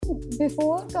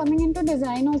before coming into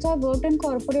design also I worked in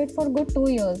corporate for good 2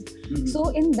 years. So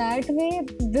in that way,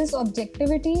 this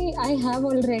objectivity I have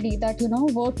already, that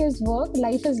work is work,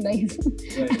 life is life.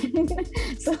 Right.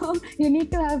 So you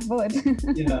need to have both.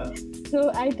 Yeah.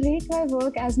 So I treat my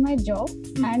work as my job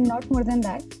and not more than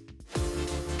that.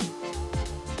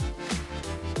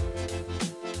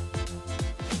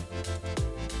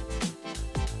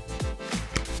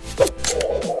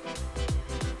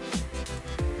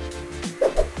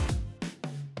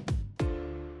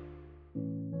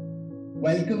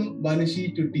 Welcome,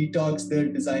 Manushi, to Detox the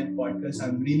Design podcast.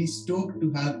 I'm really stoked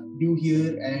to have you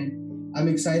here, and I'm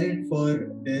excited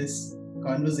for this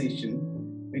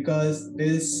conversation because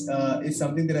this is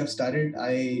something that I've started.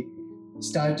 I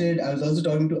was also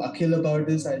talking to Akhil about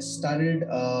this. I started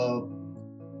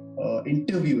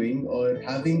interviewing or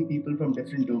having people from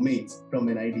different domains from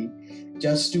NID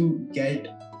just to get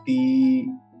the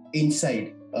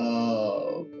inside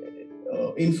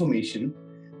information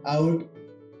out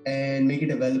and make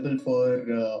it available for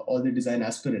all the design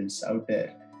aspirants out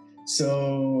there.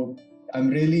 So I'm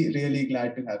really, really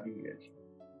glad to have you here.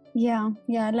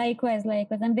 Yeah, likewise.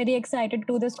 I'm very excited to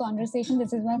do this conversation.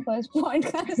 This is my first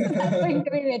podcast, so that's going to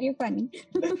be very funny.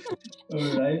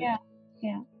 All right.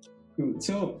 Yeah. Cool.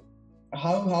 So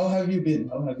how have you been?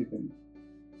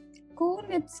 Cool.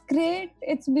 It's great.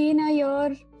 It's been a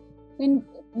year.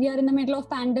 We are in the middle of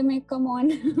pandemic. Come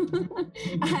on.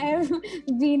 I have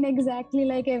been exactly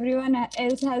like everyone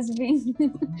else has been.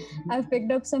 I've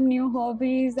picked up some new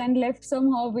hobbies and left some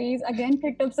hobbies. Again,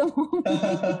 picked up some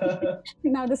hobbies.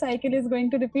 Now the cycle is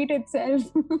going to repeat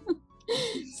itself.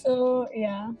 So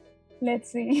yeah,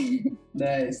 let's see.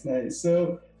 Nice.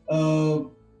 So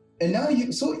and now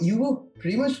you were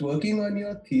pretty much working on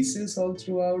your thesis all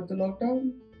throughout the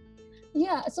lockdown?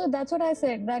 Yeah, so that's what I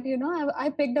said, that I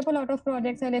picked up a lot of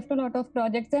projects, I left a lot of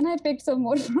projects, then I picked some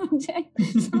more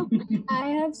projects. So I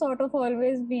have sort of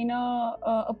always been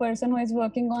a person who is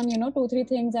working on 2-3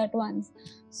 things at once.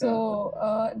 So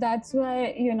that's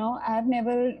why I have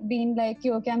never been like,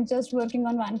 okay, I'm just working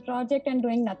on one project and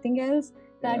doing nothing else.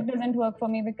 That doesn't work for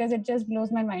me because it just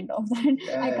blows my mind off that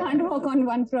I can't work on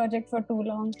one project for too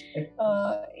long.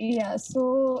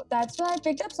 So that's why I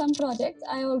picked up some projects.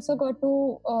 I also got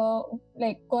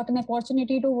an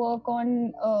opportunity to work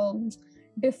on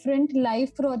different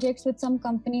live projects with some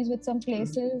companies, with some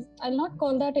places. I'll not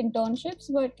call that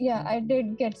internships, but yeah, I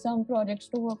did get some projects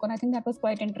to work on. I think that was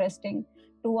quite interesting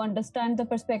to understand the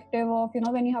perspective of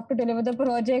when you have to deliver the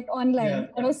project online.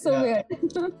 That was so weird.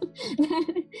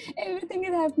 Everything is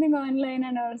happening online,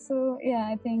 and also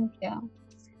I think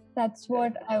that's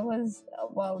what I was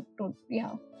about to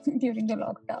during the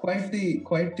lockdown.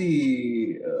 Quite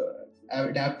the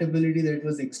adaptability that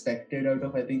was expected out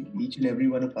of, I think, each and every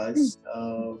one of us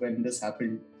when this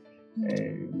happened.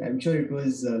 And I'm sure it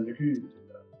was a little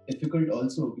difficult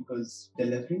also because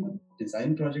delivering a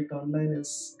design project online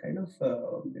is kind of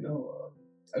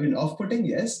off-putting,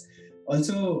 yes.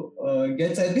 Also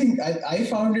I think I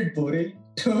found it boring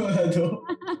though.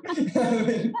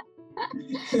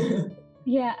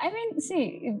 Yeah, I mean,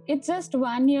 see, it's just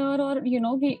 1 year, or we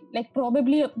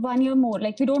probably 1 year more.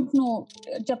 We don't know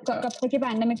jab kab tak ye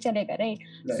pandemic chalega, right?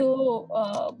 So,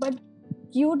 but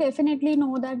you definitely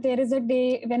know that there is a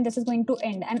day when this is going to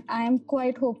end, and I am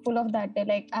quite hopeful of that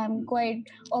day. I'm quite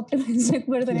optimistic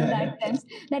person in that sense,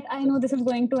 that I know this is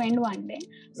going to end one day.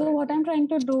 So what I'm trying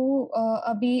to do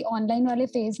abhi online wale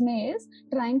phase mein is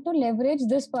trying to leverage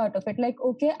this part of it.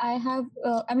 Okay, I have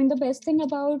the best thing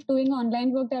about doing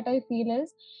online work that I feel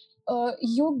is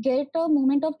you get a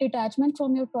moment of detachment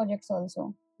from your projects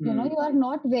also. You are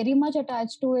not very much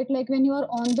attached to it. When you are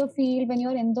on the field, when you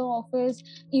are in the office,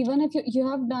 even if you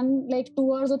have done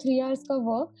 2 hours or 3 hours ka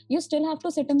work, you still have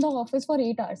to sit in the office for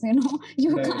 8 hours.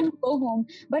 You can't go home.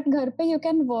 But ghar pe you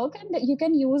can work, and you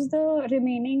can use the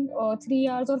remaining 3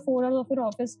 hours or 4 hours of your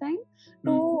office time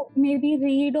to maybe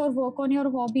read or work on your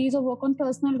hobbies or work on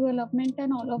personal development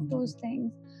and all of those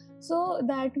things. So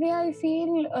that way I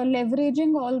feel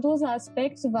leveraging all those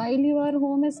aspects while you are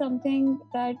home is something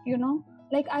that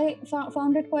I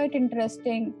found it quite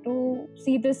interesting to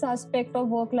see this aspect of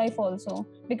work life also,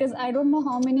 because I don't know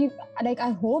how many,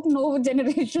 I hope no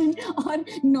generation or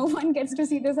no one gets to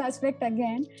see this aspect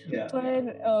again.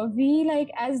 But we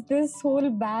as this whole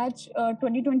batch,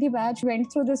 2020 batch,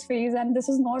 went through this phase, and this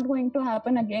is not going to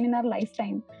happen again in our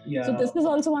lifetime. So this is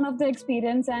also one of the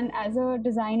experience, and as a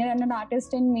designer and an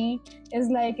artist in me is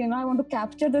I want to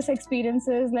capture this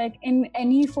experiences in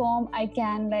any form I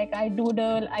can. I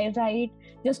doodle, I write,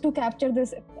 just to capture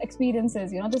this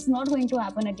experiences. This is not going to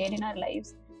happen again in our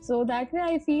lives. So that way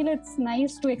I feel it's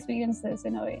nice to experience this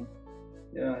in a way.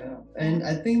 Yeah. And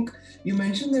I think you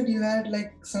mentioned that you had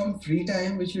like some free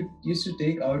time which you used to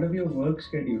take out of your work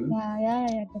schedule.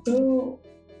 Yeah. So,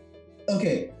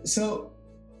 okay, so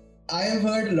I have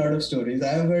heard a lot of stories. I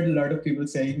have heard a lot of people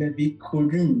saying that we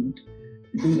couldn't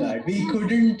do that. We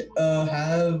couldn't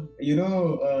have,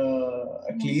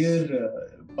 a clear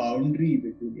boundary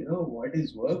between, what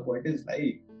is work, what is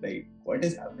life, like what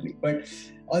is happening. But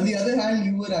on the other hand,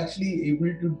 you were actually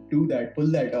able to do that, pull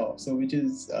that off. So, which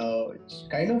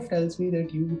kind of tells me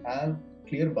that you have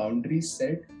clear boundaries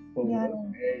set for work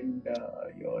and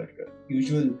your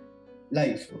usual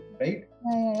life, right?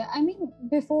 Yeah. I mean,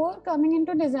 before coming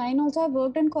into design, also I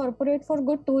worked in corporate for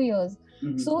good 2 years.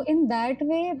 Mm-hmm. So in that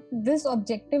way, this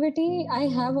objectivity I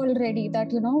have already, that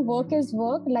work is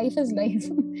work, life is life.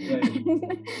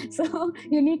 Right. So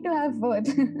you need to have both.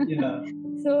 Yeah.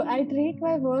 So I treat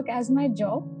my work as my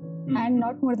job, and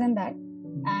not more than that.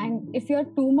 And if you're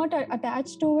too much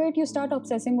attached to it, you start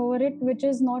obsessing over it, which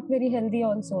is not very healthy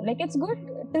also. Like, it's good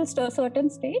till a certain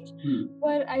stage,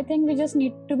 but I think we just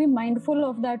need to be mindful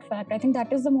of that fact. I think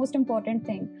that is the most important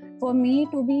thing for me,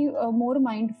 to be more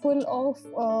mindful of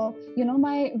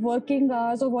my working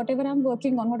hours or whatever I'm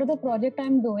working on, what are the project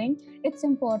I'm doing. It's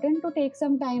important to take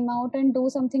some time out and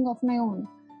do something of my own.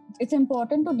 It's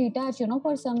important to detach,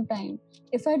 for some time.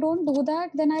 If I don't do that,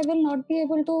 then I will not be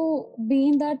able to be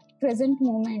in that present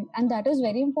moment. And that is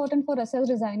very important for us as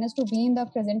designers, to be in the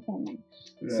present moment.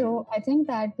 Right. So I think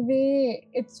that way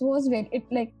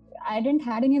I didn't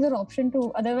had any other option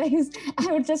to, otherwise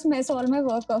I would just mess all my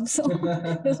work up. So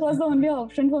this was the only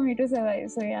option for me to survive.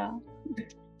 So yeah.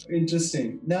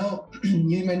 Interesting. Now,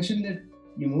 you mentioned that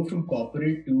you moved from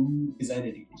corporate to design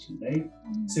education, right?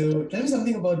 So tell me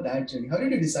something about that journey. How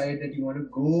did you decide that you want to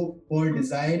go for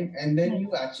design, and then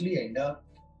you actually end up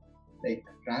like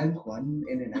rank 1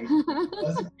 in an IT?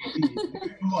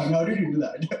 Come on, how did you do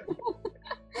that?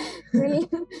 Well,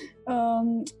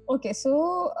 okay,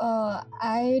 so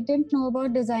I didn't know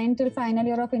about design till final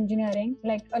year of engineering.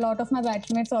 Like, a lot of my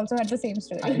batchmates also had the same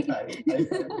story. I found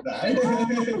that.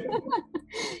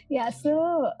 Yeah,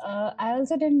 so I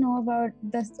also didn't know about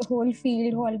this whole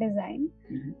field called design.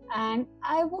 And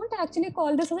I won't actually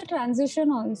call this as a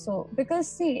transition also, because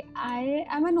see, I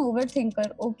am an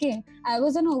overthinker. Okay, I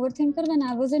was an overthinker when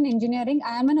I was in engineering.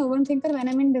 I am an overthinker when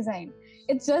I'm in design.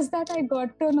 It's just that I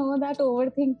got to know that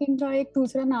overthinking का एक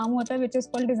दूसरा नाम होता है, which is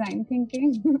called design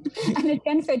thinking, and it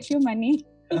can fetch you money.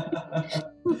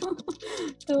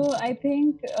 So I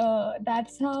think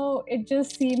that's how it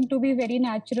just seemed to be very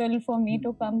natural for me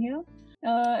to come here.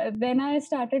 Then I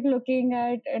started looking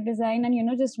at design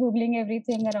and just Googling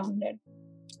everything around it.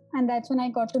 And that's when I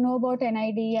got to know about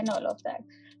NID and all of that.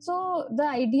 So the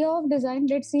idea of design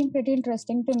did seem pretty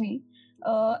interesting to me.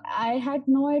 I had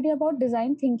no idea about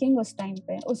design thinking उस time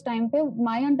पे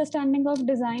my understanding of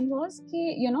design was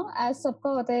कि as सबका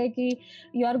होता है कि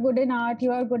you are good in art,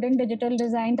 you are good in digital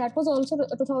design. That was also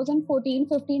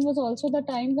 2014-15 was also the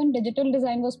time when digital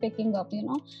design was picking up.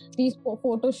 These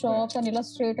Photoshops and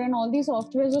Illustrator and all these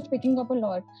softwares were picking up a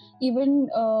lot. Even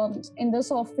in the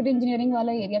software engineering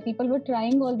wala area, people were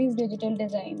trying all these digital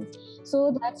designs.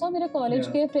 So that's how मेरे college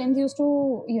के friends used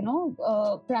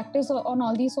to practice on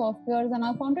all these softwares. And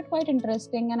I found it quite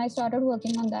interesting, and I started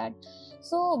working on that.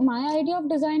 So my idea of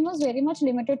design was very much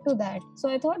limited to that. So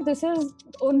I thought, this is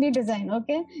only design,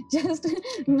 okay? Just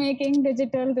making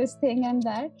digital this thing and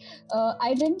that.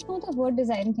 I didn't know the word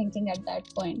design thinking at that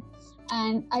point.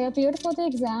 And I appeared for the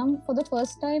exam for the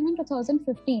first time in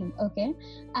 2015, okay?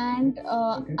 And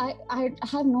I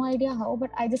have no idea how,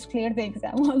 but I just cleared the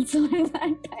exam also at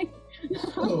that time.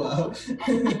 Oh, wow.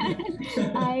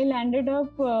 I landed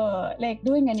up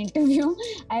doing an interview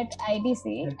at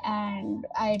IDC and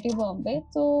IIT Bombay.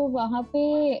 So वहाँ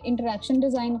पे interaction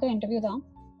design का interview था.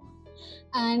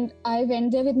 And I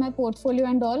went there with my portfolio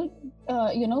and all,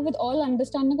 with all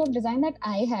understanding of design that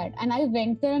I had. And I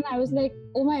went there and I was like,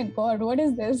 oh my God, what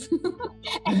is this?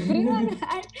 Everyone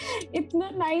had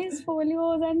itna nice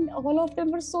folios and all of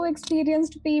them were so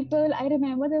experienced people. I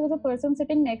remember there was a person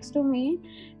sitting next to me.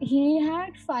 He had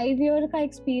 5-year ka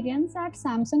experience at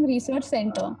Samsung Research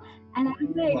Center. And I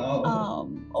was like, wow.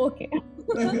 Okay.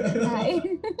 Hi.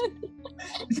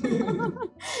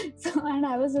 So, and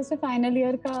I was just a final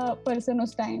year ka person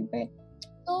us time pe.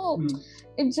 So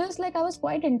it's just like I was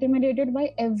quite intimidated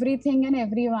by everything and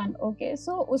everyone. Okay,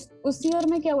 so us year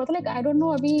mein kya hua tha? Like, I don't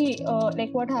know abhi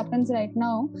like what happens right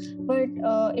now, but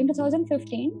in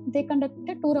 2015 they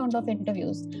conducted 2 rounds of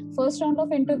interviews. First round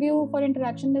of interview for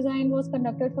interaction design was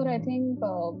conducted for I think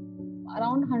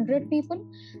around 100 people,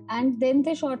 and then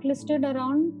they shortlisted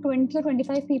around 20 or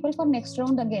 25 people for next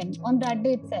round again on that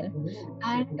day itself.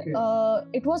 And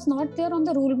it was not there on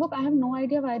the rule book. I have no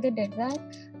idea why they did that.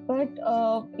 But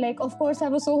like, of course, I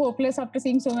was so hopeless after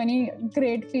seeing so many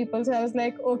great people. So I was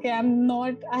like, okay,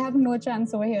 I have no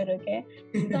chance over here, okay?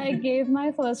 So I gave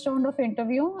my first round of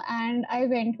interview and I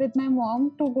went with my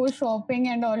mom to go shopping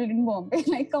and all in Bombay.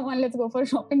 Like, come on, let's go for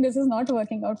shopping. This is not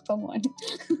working out, come on.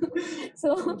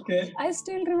 So I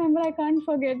still remember, I can't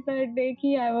forget that day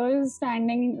ki I was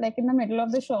standing like in the middle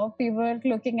of the shop. We were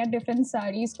looking at different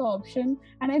sarees for option.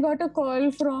 And I got a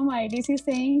call from IDC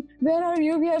saying, where are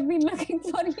you? We have been looking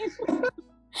for you.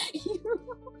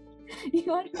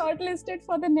 You are shortlisted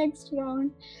for the next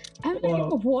round. I'm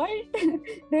like, what?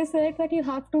 They said that you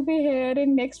have to be here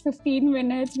in next 15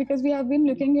 minutes because we have been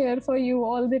looking here for you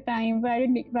all the time. Why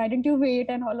didn't you wait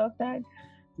and all of that?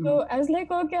 So I was like,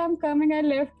 okay, I'm coming. I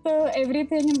left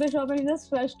everything in the shop and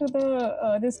just rushed to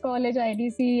the this college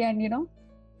IDC, and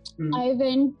I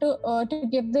went to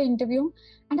give the interview,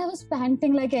 and I was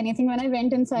panting like anything when I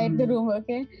went inside the room.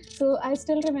 Okay, so I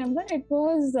still remember it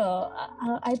was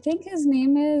I think his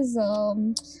name is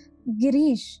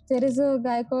Girish. There is a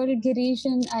guy called Girish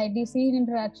in IDC in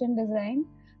Interaction Design.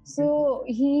 So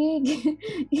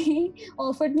he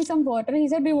offered me some water. He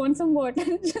said, do you want some water?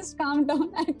 Just calm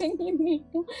down. I think you need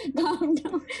to calm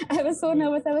down. I was so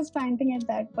nervous. I was panting at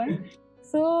that point.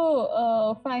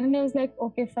 So finally I was like,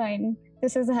 okay, fine.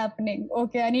 This is happening.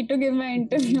 Okay, I need to give my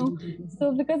interview.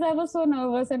 So because I was so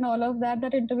nervous and all of that,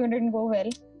 that interview didn't go well.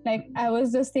 Like I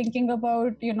was just thinking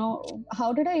about,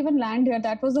 how did I even land here?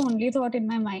 That was the only thought in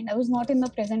my mind. I was not in the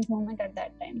present moment at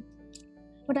that time.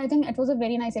 But I think it was a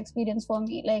very nice experience for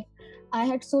me. Like I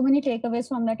had so many takeaways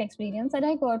from that experience, and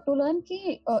I got to learn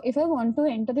ki if I want to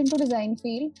enter into design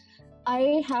field,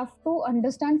 I have to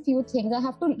understand few things. I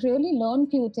have to really learn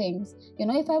few things,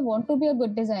 if I want to be a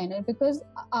good designer, because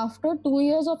after 2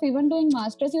 years of even doing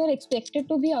masters, you are expected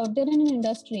to be out there in an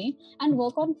industry and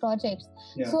work on projects.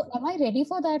 Yeah. So am I ready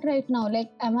for that right now?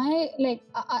 Like, am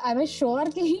I sure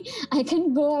that I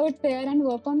can go out there and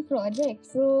work on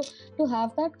projects? So to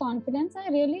have that confidence,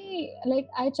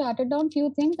 I charted down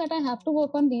few things that I have to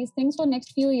work on these things for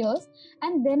next few years.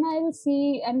 And then I'll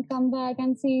see and come back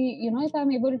and see, if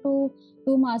I'm able to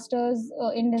do masters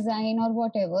in design or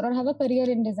whatever, or have a career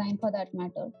in design for that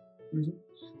matter.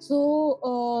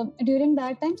 So during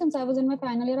that time, since I was in my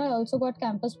final year, I also got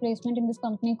campus placement in this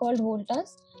company called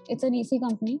Voltas. It's an EC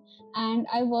company, and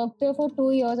I worked there for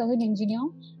 2 years as an engineer.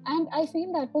 And I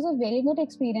feel that was a very good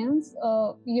experience.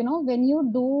 When you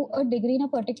do a degree in a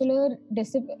particular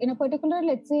let's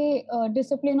say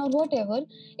discipline or whatever,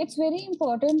 it's very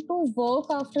important to work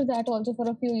after that also for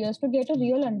a few years to get a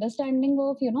real understanding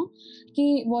of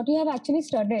what you have actually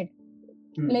studied.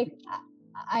 Like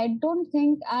I don't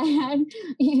think I had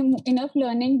enough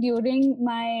learning during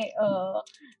my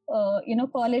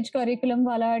college curriculum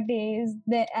wala days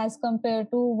as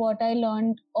compared to what I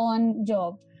learned on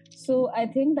job. So I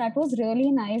think that was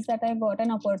really nice that I got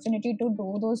an opportunity to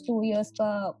do those 2 years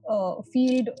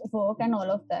field work and all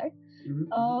of that.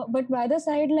 But by the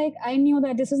side, like I knew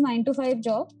that this is 9 to 5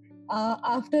 job.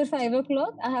 After 5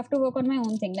 o'clock, I have to work on my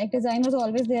own thing. Like design was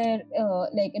always there,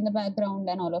 like in the background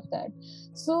and all of that.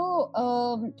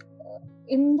 So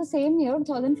in the same year,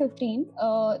 2015,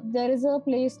 there is a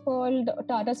place called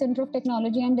Tata Center of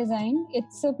Technology and Design.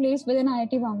 It's a place within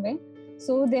IIT Bombay.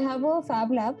 So they have a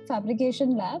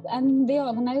fabrication lab, and they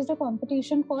organized a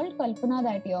competition called Kalpana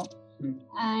that year.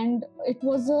 And it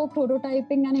was a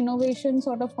prototyping and innovation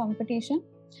sort of competition.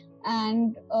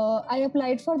 And I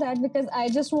applied for that because I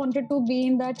just wanted to be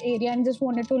in that area and just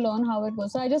wanted to learn how it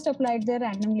goes. So I just applied there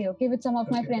randomly, with some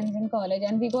of my friends in college,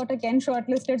 and we got again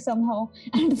shortlisted somehow.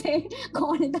 And they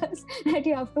called us that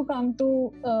you have to come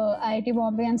to IIT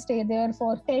Bombay and stay there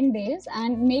for 10 days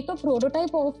and make a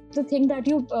prototype of the thing that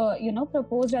you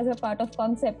proposed as a part of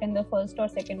concept in the first or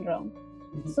second round.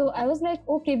 So I was like,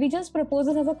 okay, we just propose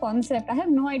this as a concept. I have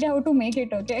no idea how to make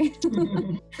it, okay?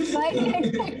 Why are you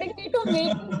expecting me to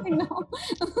make it now?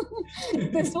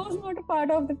 This was not a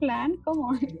part of the plan. Come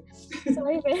on.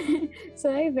 So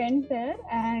I went there,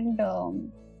 and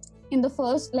in the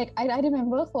first, I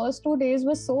remember first 2 days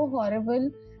was so horrible,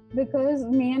 because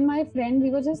me and my friend, we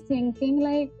were just thinking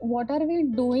like, what are we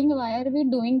doing? Why are we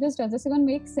doing this? Does this even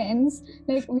make sense?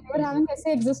 Like we were having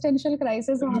existential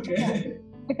crisis on that.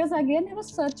 Because again, there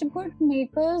was such good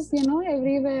makers,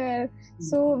 everywhere.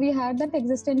 So we had that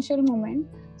existential moment.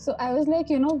 So I was like,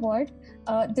 what?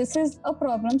 this is a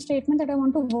problem statement that I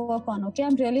want to work on. Okay,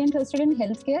 I'm really interested in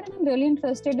healthcare and I'm really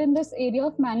interested in this area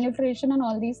of malnutrition and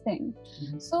all these things.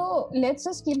 So let's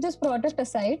just keep this product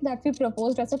aside that we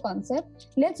proposed as a concept.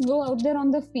 Let's go out there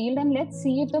on the field and let's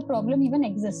see if the problem even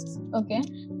exists. Okay,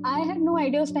 I had no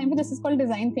idea उस time पे this is called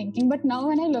design thinking, but now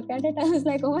when I look at it, I was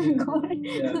like, oh my god.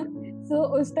 Yeah. So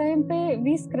उस time पे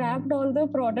we scrapped all the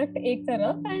product एक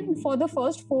तरफ, and for the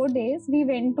first 4 days we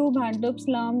went to Bhandup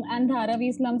slum and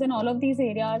Dharavi slums and all of these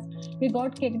areas. We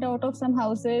got kicked out of some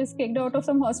houses, kicked out of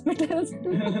some hospitals.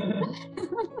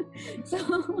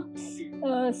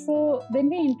 So then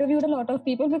we interviewed a lot of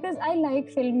people because I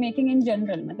like filmmaking in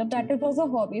general. That was a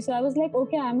hobby. So I was like,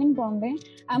 okay, I'm in Bombay,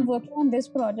 I'm working on this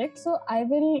project, so I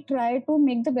will try to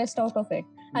make the best out of it.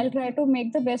 I'll try to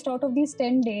make the best out of these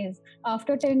 10 days.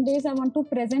 After 10 days, I want to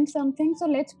present something. So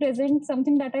let's present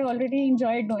something that I already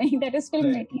enjoy doing, that is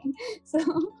filmmaking. So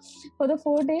for the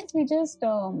 4 days, we just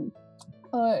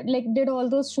did all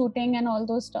those shooting and all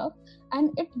those stuff.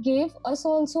 And it gave us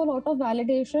also a lot of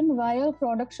validation why a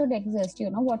product should exist.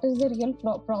 What is the real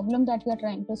problem that we are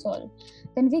trying to solve.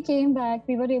 Then we came back,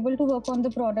 we were able to work on the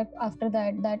product after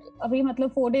that abhi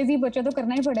matlab 4 days hi bache to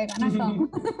karna hi padega na kaam.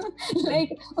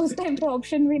 Like us time pe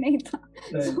option bhi nahi tha.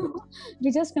 Right. So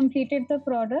we just completed the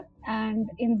product,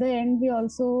 and in the end we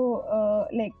also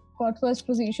got first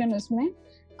position usme.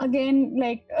 Again,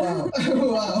 Wow.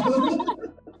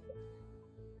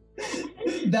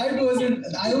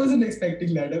 I wasn't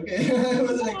expecting that. Okay. I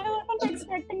wasn't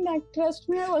expecting that. Trust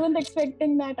me, I wasn't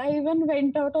expecting that. I even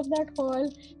went out of that hall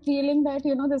feeling that,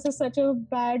 this is such a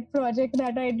bad project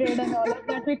that I did and all of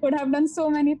that. We could have done so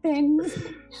many things.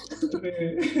 So,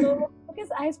 because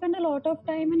I spent a lot of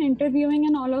time in interviewing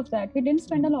and all of that. We didn't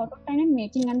spend a lot of time in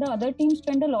making, and the other team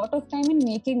spent a lot of time in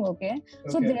making, okay?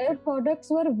 So their products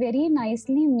were very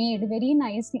nicely made, very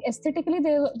nicely. Aesthetically,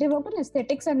 they worked on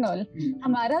aesthetics and all.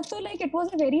 Hamara to it was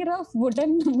a very rough wood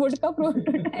ka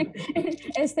prototype.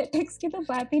 Aesthetics ki to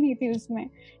baat hi nahi thi usme.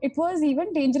 It was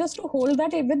even dangerous to hold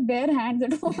that with bare hands.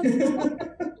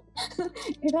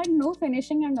 It had no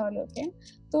finishing and all, okay?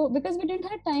 So because we didn't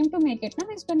have time to make it,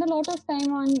 we spent a lot of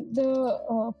time on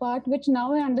the part which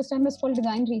now I understand is called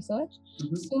design research.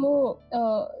 So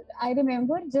I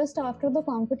remember just after the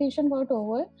competition got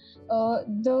over,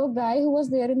 the guy who was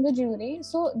there in the jury,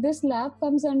 so this lab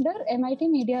comes under MIT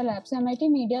Media Lab. So MIT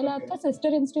Media Lab ka sister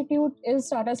institute is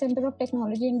Tata Center of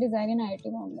Technology and Design in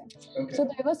IIT Bombay. So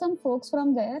there were some folks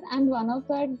from there, and one of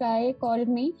that guy called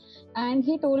me and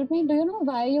he told me, do you know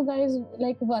why you guys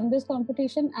won this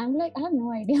competition? I'm like, I have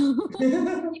no idea.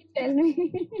 Tell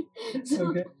me.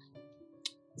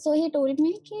 So he told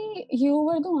me that you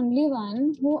were the only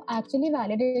one who actually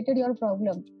validated your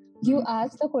problem. You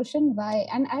asked the question why,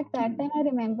 and at that time I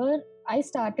remember I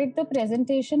started the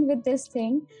presentation with this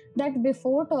thing that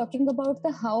before talking about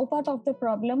the how part of the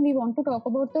problem, we want to talk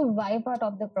about the why part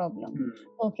of the problem.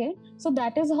 Okay, so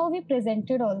that is how we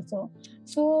presented also.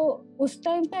 So us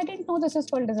time I didn't know this is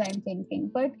called design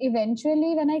thinking, but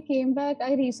eventually when I came back,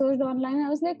 I researched online. I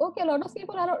was like, okay, a lot of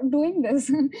people are doing this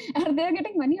and they're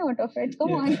getting money out of it.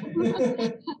 Come on.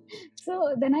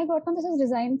 So then I got on this as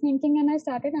design thinking, and I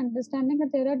started understanding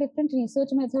that there are different research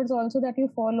methods also that you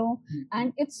follow,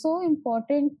 and it's so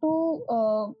important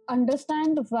to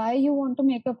understand why you want to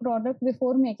make a product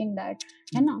before making that.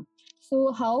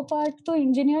 So how part to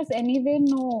engineers anyway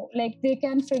know, they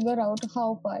can figure out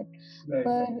how part. Right.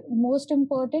 But most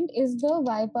important is the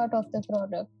why part of the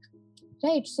product.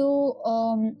 Right.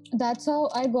 So that's how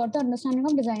I got the understanding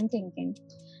of design thinking.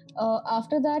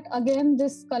 After that, again,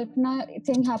 this Kalpana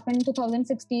thing happened in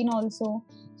 2016 also.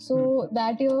 So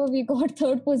that year we got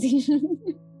third position.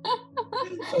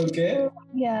 Okay.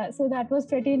 So that was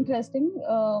pretty interesting.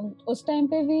 Us time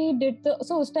pe we did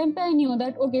us time pe I knew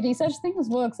that okay, research things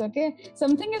works. Okay,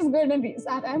 something is good and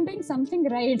I'm doing something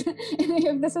right.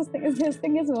 If this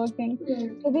thing is working.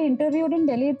 So we interviewed in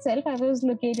Delhi itself. I was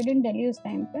located in Delhi us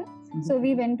time pe. So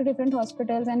we went to different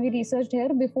hospitals and we researched here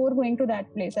before going to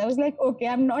that place. I was like, okay,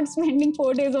 I'm not spending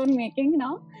 4 days on making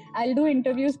now. I'll do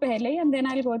interviews pehle and then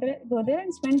I'll go there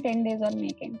and spend 10 days on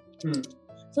making.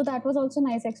 So that was also a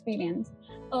nice experience.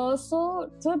 So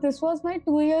this was my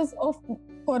 2 years of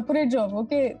corporate job.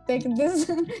 Okay,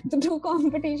 the 2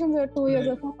 competitions were 2 years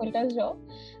of my full-time job.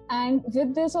 And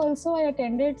with this also, I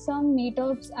attended some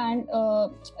meetups and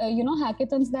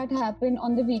hackathons that happen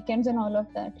on the weekends and all of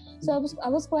that. So I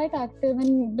was quite active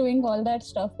in doing all that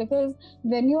stuff, because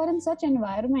when you are in such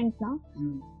environment now,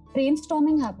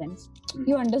 brainstorming happens.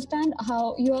 You understand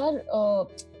how you are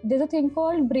there's a thing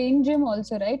called brain gym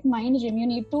also, right? Mind gym. You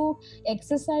need to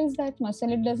exercise that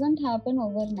muscle. It doesn't happen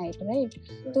overnight, right?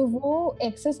 So wo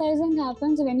exercising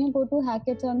happens when you go to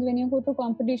hackathons, when you go to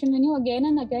competition, when you again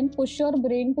and again push your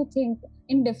brain to think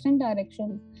in different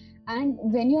directions. And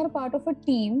when you are part of a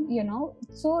team,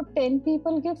 so 10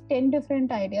 people give 10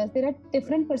 different ideas. There are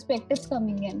different perspectives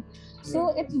coming in.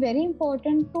 So it's very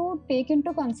important to take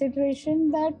into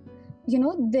consideration that,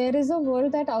 there is a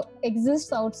world that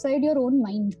exists outside your own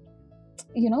mind.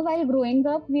 While growing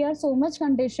up, we are so much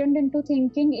conditioned into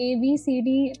thinking A, B, C,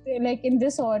 D, like in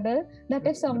this order, that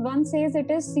if someone says it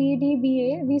is C, D,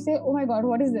 B, A, we say, oh my God,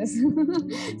 what is this?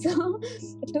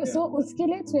 So uske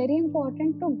liye it's very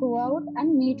important to go out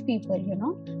and meet people,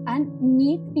 and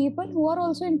meet people who are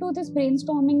also into this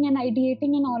brainstorming and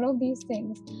ideating and all of these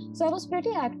things. So I was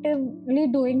pretty actively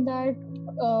doing that,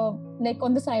 like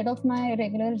on the side of my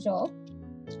regular job.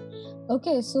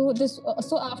 Okay, so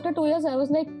after 2 years, I was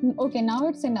like, okay, now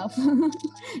it's enough.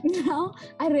 Now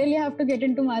I really have to get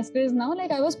into masters now.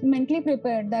 Like I was mentally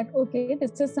prepared that, okay,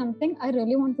 this is something I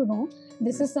really want to know.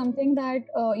 This is something that,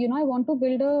 I want to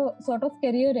build a sort of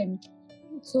career in.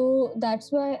 So that's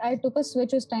why I took a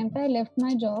switch this time. I left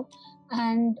my job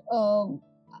and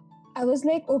I was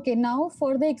like, okay, now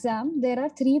for the exam, there are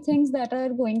 3 things that are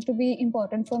going to be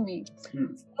important for me.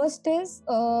 First is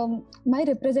my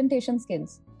representation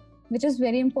skills, which is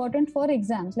very important for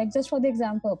exams, like just for the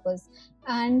exam purpose.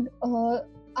 And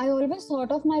I always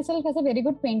thought of myself as a very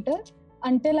good painter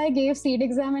until I gave CEED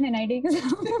exam and NID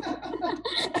exam.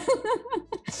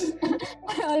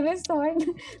 I always thought,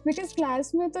 because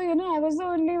class mein to, I was the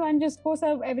only one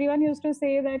jisko everyone used to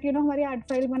say that, hamari art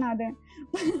file bana de.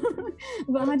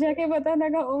 Wahan jaake pata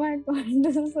laga, oh my God,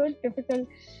 this is so difficult.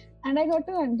 And I got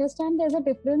to understand there's a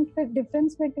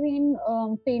difference between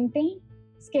painting,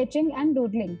 sketching and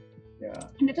doodling.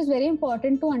 And it is very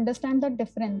important to understand that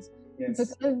difference.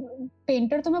 Because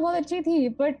painter तो मैं बहुत अच्छी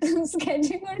थी, but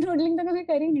sketching और doodling तो कभी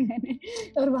करी नहीं मैंने,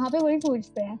 और वहाँ पे वही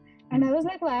पूछते हैं. And I was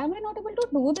like, why am I not able to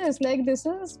do this? Like, this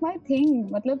is my thing.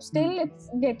 Matlab, still it's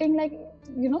getting like,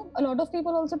 a lot of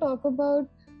people also talk about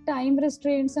time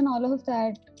restraints and all of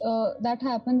that, that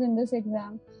happens in this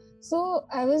exam. So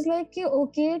I was like,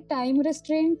 okay, time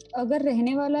restraint agar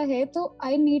rehne wala hai, to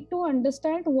I need to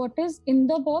understand what is in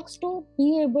the box to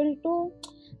be able to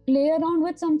play around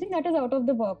with something that is out of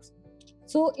the box.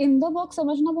 So in the box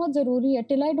समझना बहुत जरूरी है.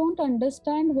 Till I don't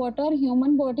understand what are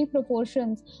human body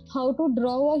proportions, how to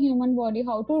draw a human body,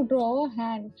 how to draw a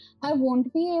hand, I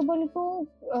won't be able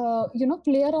to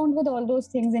play around with all those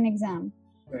things in exam.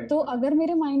 तो अगर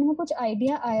मेरे mind में कुछ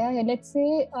idea आया है, let's say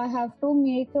I have to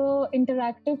make a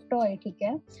interactive toy, ठीक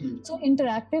है. सो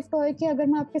interactive toy की अगर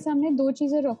मैं आपके सामने 2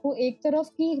 चीजें रखूं, एक तरफ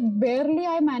की barely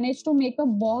I managed to make a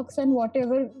box and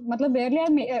whatever, मतलब barely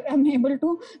I'm able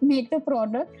to make the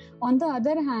product. On the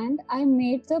other hand, I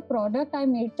made the product, I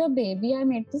made the baby, I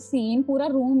made the scene, पूरा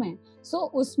room है. So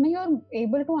उसमें you are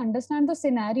able to understand the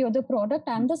scenario, the product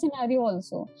and the scenario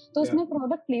also. तो उसमें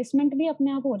product placement भी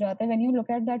अपने आप हो जाता है when you look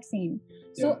at that scene.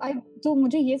 So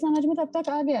मुझे ये समझ में तब तक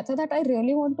आ गया था that I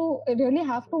really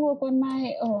have to work on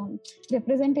my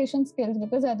representation skills,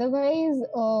 because otherwise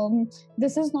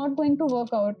this is not going to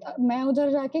work out. मैं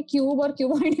उधर जाके cube और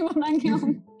cuboid ही बना के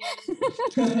आऊँ.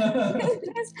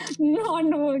 It's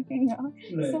not working out.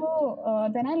 Right. So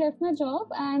then I left my job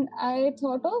and I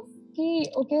thought of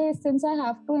okay, since I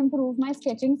have to improve my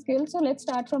sketching skills, so let's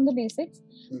start from the basics.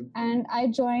 And I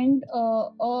joined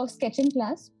a sketching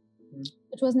class,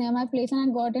 which was near my place, and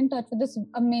I got in touch with this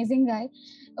amazing guy.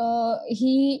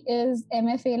 He is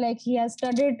MFA, like he has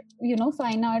studied,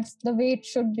 fine arts the way it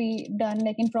should be done,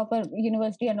 like in proper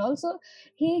university. And also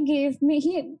he gave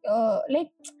me,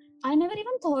 I never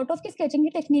even thought of कि sketching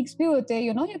की techniques भी होते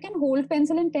हैं, you can hold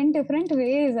pencil in 10 different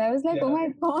ways. I was like, oh my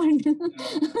God,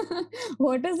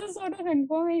 what is this sort of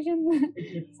information?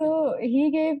 So he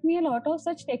gave me a lot of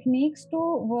such techniques to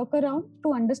work around,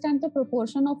 to understand the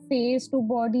proportion of face to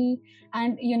body,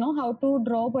 and how to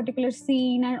draw a particular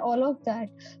scene and all of that.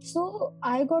 So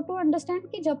I got to understand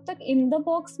कि जब तक in the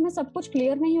box में सब कुछ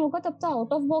clear नहीं होगा, तब तक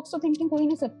out of box तो thinking हो ही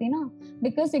नहीं सकती ना.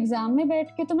 Because exam में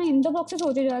बैठ के तो मैं in the box से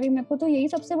सोचे जा रही हूँ, मेरे को तो यही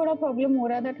सबसे बड़ा problem हो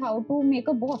रहा है, that how to make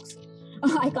a box.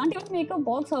 I can't even make a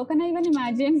box. How can I even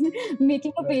imagine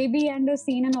making a baby and a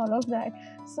scene and all of that?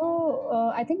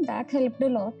 So I think that helped a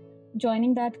lot,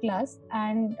 joining that class.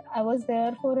 And I was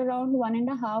there for around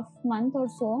 1.5 months or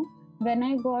so. When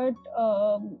I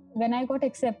got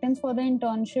acceptance for the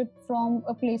internship from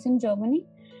a place in Germany,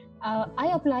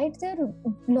 I applied there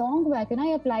long back, and I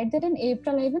applied there in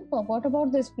April. I even forgot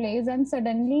about this place, and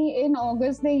suddenly in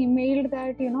August they emailed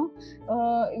that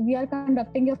we are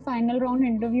conducting your final round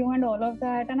interview and all of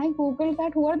that. And I googled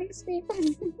that, who are these people?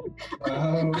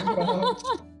 Wow.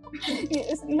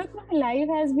 Yes, look, my life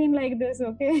has been like this.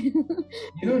 Okay.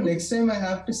 Next time I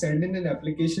have to send in an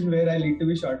application where I need to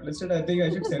be shortlisted, I think I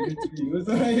should send it to you.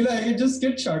 So I can just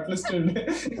get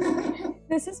shortlisted.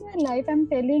 This is my life. I'm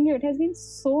telling you, it has been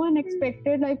so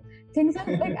unexpected. Like things are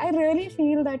like, I really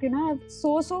feel that I'm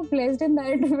so blessed in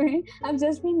that way. I've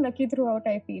just been lucky throughout.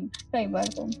 I feel.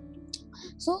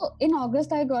 So in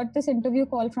August, I got this interview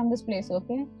call from this place.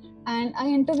 Okay. And I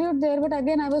interviewed there, but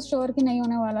again I was sure कि नहीं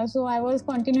होने वाला. So I was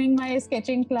continuing my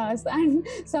sketching class, and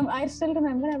I still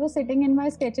remember I was sitting in my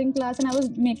sketching class and I was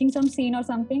making some scene or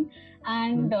something,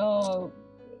 and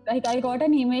like I got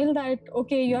an email that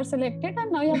okay, you're selected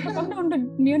and now you have to come down to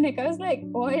Munich. I was like,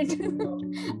 what?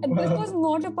 This was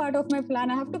not a part of my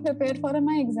plan. I have to prepare for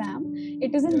my exam.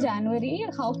 It is in January.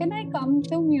 How can I come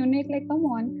to Munich? Like, come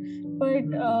on.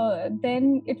 But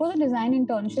then it was a design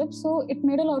internship, so it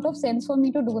made a lot of sense for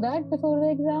me to do that before the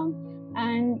exam.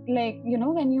 And like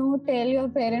when you tell your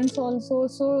parents also,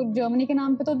 so Germany ke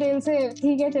naam pe to they'll say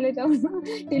theek hai chale jao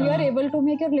till you are able to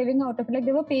make your living out of it. Like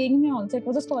they were paying me also. It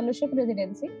was a scholarship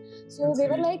residency, so they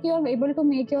were like, you are able to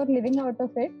make your living out of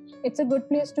it. It's a good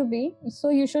place to be, so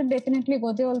you should definitely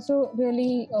go. They also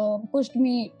really pushed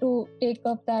me to take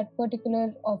up that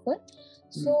particular offer.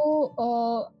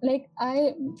 So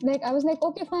I was like,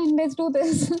 okay, fine, let's do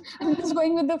this. I'm just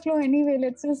going with the flow anyway,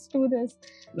 let's just do this.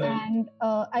 And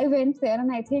I went there, and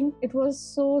I think it was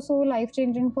so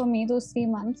life-changing for me those 3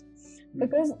 months,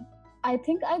 because I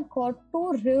think I got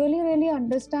to really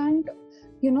understand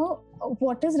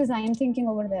what is design thinking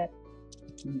over there.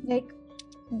 Like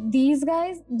these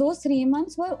guys, those 3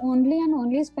 months were only and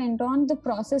only spent on the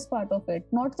process part of it,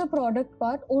 not the product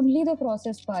part, only the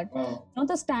process part. Not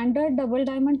the standard double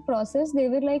diamond process. They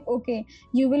were like, okay,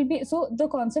 you will be. So the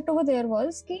concept over there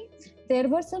was ki there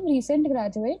were some recent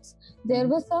graduates, there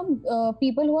were some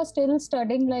people who are still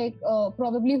studying, like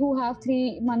probably who have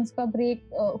 3 months ka break,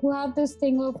 who have this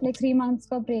thing of like 3 months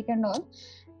ka break and all.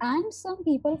 And some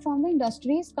people from the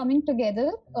industries coming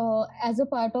together as a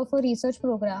part of a research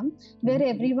program where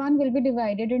everyone will be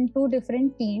divided into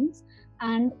different teams,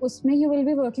 and usme you will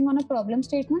be working on a problem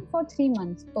statement for 3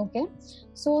 months. Okay,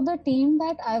 so the team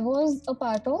that I was a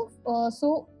part of,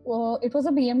 it was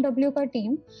a BMW ka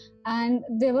team, and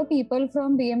there were people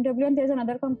from BMW, and there's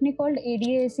another company called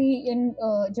ADAC in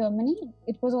Germany.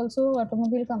 It was also an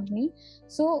automobile company.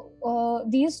 So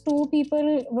these two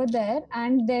people were there,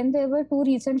 and then there were 2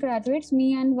 recent graduates, me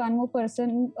and one more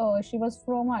person. She was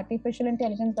from artificial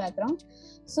intelligence background.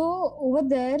 So over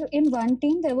there in one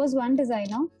team, there was one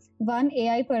designer, one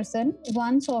AI person,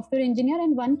 one software engineer,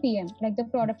 and one PM, like the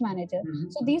product manager.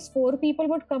 So these 4 people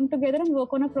would come together and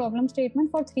work on a problem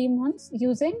statement for 3 months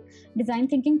using design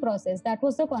thinking process. That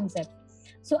was the concept.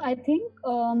 So I think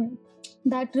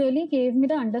that really gave me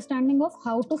the understanding of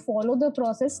how to follow the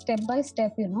process step by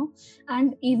step,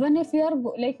 And even if you are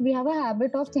like, we have a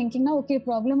habit of thinking now, okay,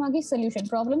 problem aagi,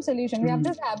 solution. We have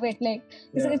this habit, like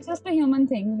it's just a human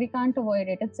thing. We can't avoid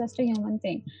it. It's just a human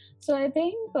thing. So I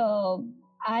think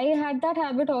I had that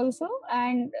habit also,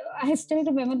 and I still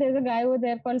remember there's a guy over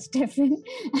there called Stefan,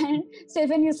 and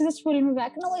Stefan used to just pull me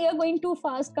back. No, you're going too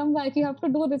fast. Come back. You have to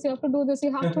do this. You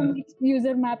have to make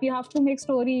user map. You have to make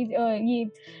story,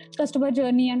 customer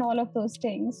journey, and all of those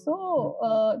things. So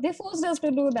they forced us to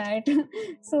do that.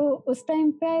 So us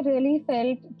time pe I really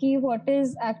felt ki what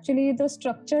is actually the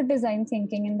structured design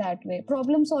thinking in that way,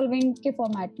 problem solving ke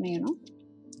format mein,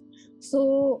 So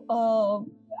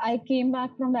I came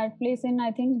back from that place in, I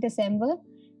think, December.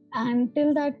 And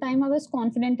till that time, I was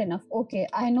confident enough. Okay,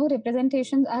 I know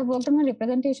representations. I've worked on my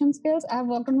representation skills. I've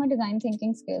worked on my design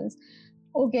thinking skills.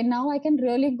 Okay, now I can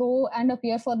really go and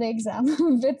appear for the exam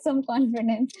with some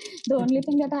confidence. The only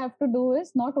thing that I have to do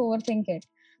is not overthink it.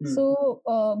 So,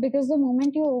 because the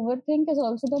moment you overthink is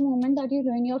also the moment that you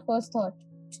ruin your first thought,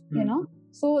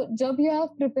 So, jab you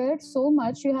have prepared so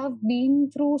much, you have been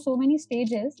through so many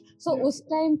stages. So, us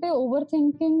time pe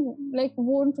overthinking like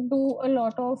won't do a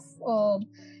lot of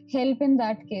help in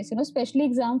that case, especially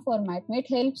exam format.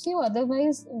 It helps you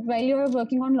otherwise while you are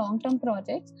working on long-term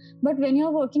projects. But when you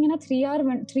are working in a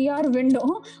 3-hour window,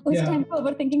 us time pe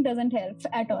overthinking doesn't help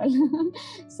at all.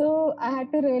 So, I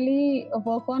had to really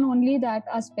work on only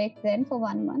that aspect then for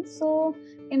 1 month. So,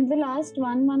 in the last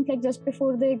 1 month, like just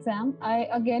before the exam, I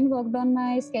again worked on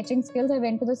my sketching skills. I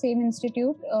went to the same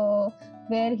institute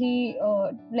where he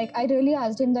like I really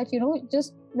asked him that,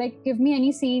 just like give me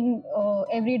any scene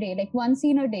every day, like one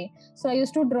scene a day. So I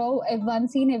used to draw one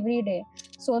scene every day,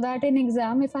 so that in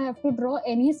exam if I have to draw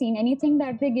any scene, anything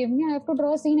that they give me, I have to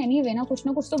draw a scene anyway na kuch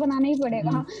to banana hi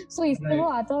padega. So iske wo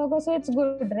aata hoga, so it's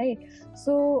good, right?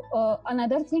 So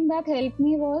another thing that helped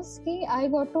me was कि I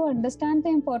got to understand the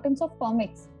importance of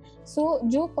comics. So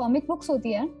जो comic books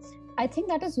होती है, I think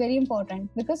that is very important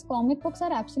because comic books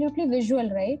are absolutely visual,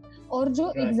 right? और जो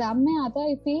exam में आता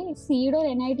है, if CEED और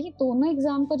NID दोनों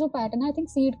एग्जाम का जो पैटर्न है, I think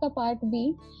सीड का पार्ट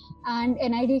B and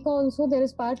NID का also there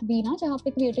is part B ना, जहाँ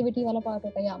पे creativity वाला पार्ट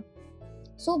होता है, yeah.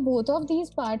 So both of these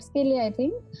parts के लिए I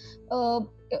think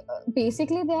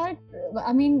basically they are,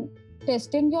 I mean,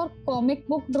 testing your comic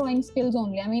book drawing skills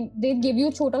only. I mean, they give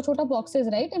you chota boxes,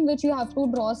 right, in which you have to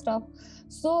draw stuff.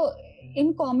 So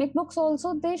in comic books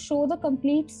also they show the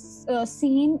complete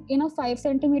scene in a 5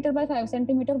 centimeter by 5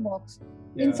 centimeter box.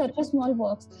 In such a small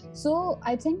box. So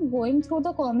I think going through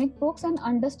the comic books and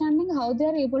understanding how they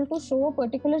are able to show a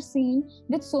particular scene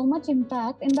with so much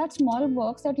impact in that small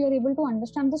box that you are able to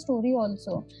understand the story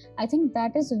also, I think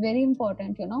that is very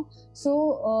important,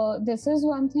 So this is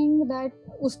one thing that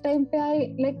us time pe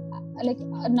I like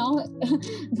now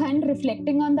when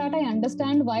reflecting on that I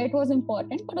understand why it was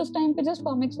important, but us time pe just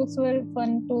comics books were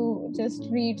fun to just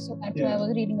read, so that's why I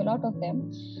was reading a lot of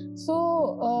them.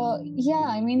 So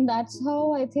I mean, that's how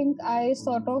I think I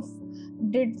sort of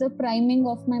did the priming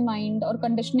of my mind or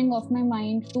conditioning of my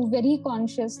mind to very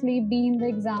consciously be in the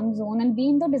exam zone and be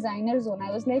in the designer zone.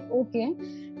 I was like, okay,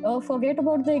 forget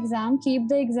about the exam, keep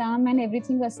the exam and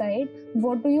everything aside.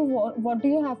 What do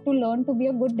you have to learn to be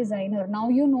a good designer? Now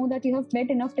you know that you have met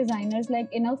enough designers,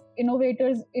 like enough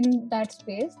innovators in that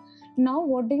space. Now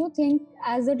what do you think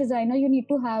as a designer you need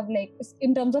to have, like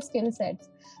in terms of skill sets?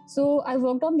 So I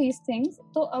worked on these things.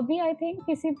 So abhi I think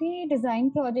किसी भी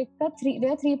design project का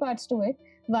there are three parts to it.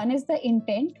 One is the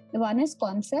intent, one is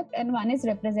concept, and one is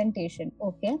representation.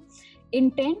 Okay.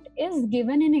 Intent is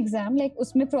given in exam, like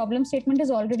usme problem statement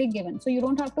is already given, so you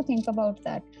don't have to think about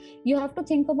that. You have to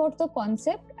think about the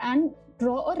concept and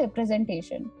draw a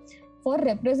representation. For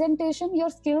representation, your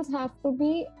skills have to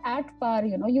be at par,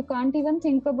 you can't even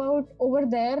think about over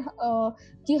there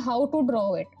how to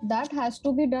draw it. That has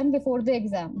to be done before the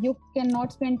exam. You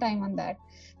cannot spend time on that,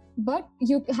 but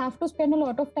you have to spend a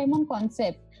lot of time on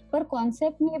concept. For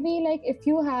concept, maybe like if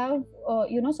you have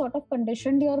sort of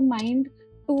conditioned your mind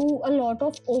to a lot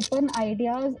of open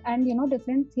ideas and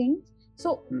different things,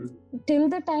 so till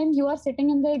the time you are sitting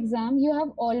in the exam, you have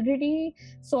already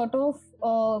sort of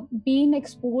been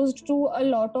exposed to a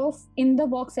lot of in the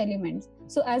box elements.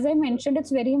 So as I mentioned,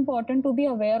 it's very important to be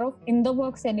aware of in the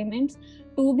box elements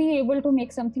to be able to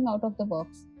make something out of the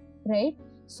box, right?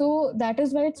 So that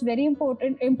is why it's very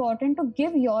important to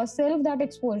give yourself that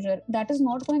exposure. That is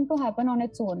not going to happen on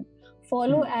its own.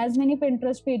 Follow as many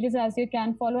Pinterest pages as you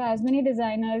can, follow as many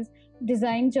designers,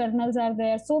 design journals are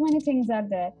there, so many things are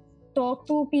there. Talk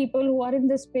to people who are in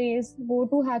this space, go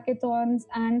to hackathons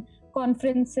and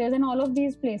conferences and all of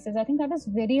these places. I think that is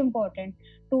very important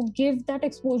to give that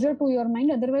exposure to your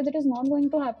mind. Otherwise, it is not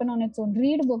going to happen on its own.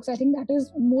 Read books. I think that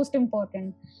is most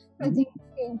important. I think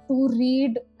to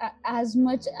read as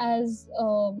much as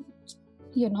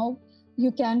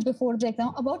you can before the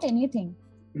exam about anything.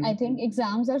 I think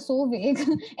exams are so vague.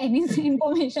 Any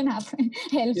information helps.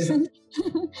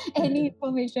 Any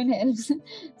information helps.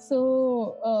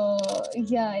 So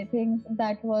I think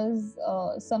that was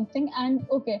something. And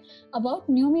okay, about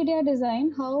new media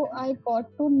design, how I got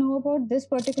to know about this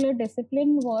particular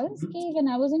discipline was when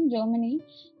I was in Germany,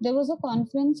 there was a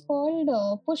conference called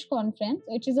Push Conference,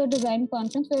 which is a design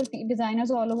conference where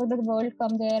designers all over the world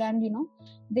come there and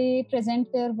they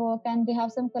present their work and they have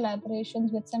some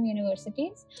collaborations with some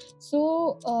universities.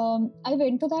 So I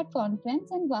went to that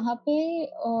conference and wahan pe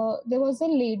there was a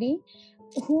lady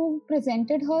who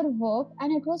presented her work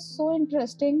and it was so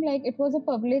interesting. Like it was a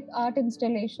public art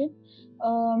installation.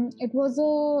 It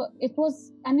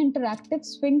was an interactive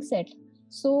swing set.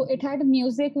 So it had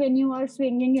music when you are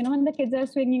swinging, when the kids are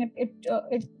swinging,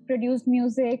 it produced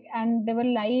music and there were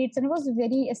lights and it was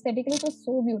very aesthetically, it was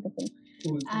so beautiful.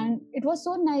 Cool. And it was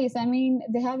so nice. I mean,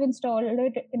 they have installed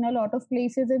it in a lot of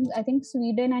places in, I think,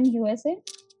 Sweden and USA.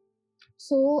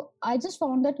 So I just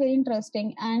found that very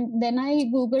interesting. And then I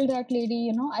Googled that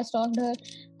lady, I stalked her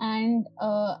and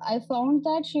I found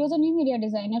that she was a new media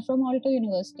designer from Alto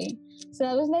University. So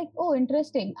I was like, oh,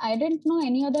 interesting. I didn't know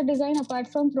any other design apart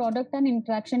from product and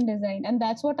interaction design, and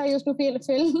that's what I used to fill.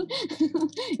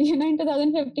 In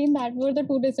 2015, that were the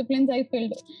two disciplines I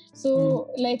filled. So,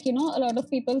 a lot of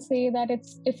people say that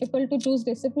it's difficult to choose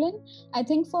discipline. I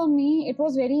think for me, it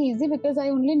was very easy because I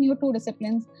only knew two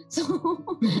disciplines. So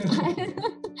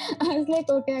I was like,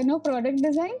 okay, I know product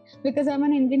design because I'm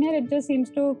an engineer. It just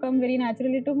seems to come very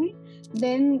naturally to me.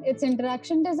 Then it's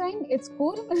interaction design. It's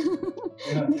cool.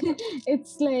 Yeah.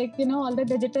 It's like, all the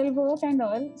digital work and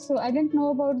all. So I didn't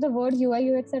know about the word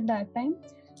UI UX at that time.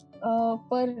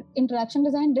 But interaction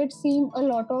design did seem a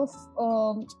lot of,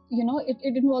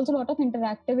 it involves a lot of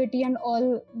interactivity and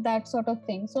all that sort of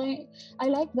thing. So I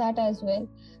like that as well.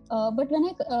 But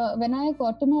when I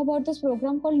got to know about this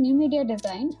program called New Media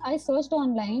Design, I searched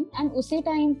online, and usi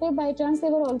time pe by chance they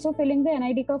were also filling the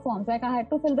NID ka forms. Like I had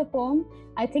to fill the form,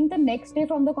 I think the next day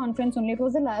from the conference only. It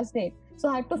was the last day. So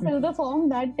I had to fill the form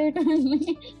that day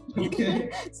only.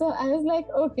 Okay. So I was like,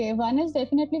 okay, one is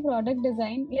definitely product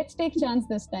design. Let's take chance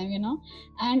this time,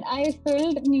 And I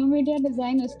filled New Media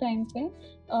Design this time pe.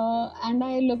 And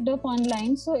I looked up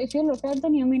online. So if you look at the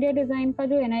New Media Design ka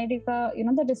jo NID ka,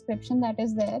 the description that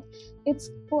is there, it's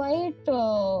quite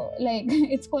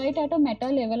it's quite at a meta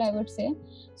level, I would say.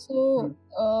 So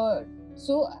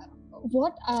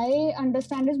what I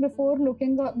understand is before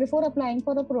applying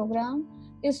for a program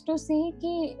is to see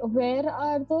ki where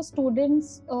are the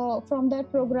students from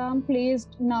that program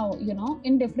placed now,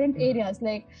 in different areas.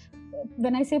 Like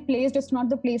when I say placed, it's not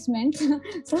the placement.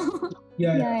 So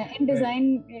in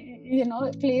design,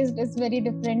 placed is very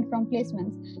different from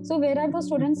placements. So where are the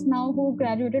students now who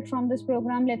graduated from this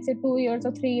program, let's say 2 years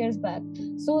or 3 years back?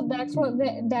 So that's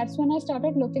when I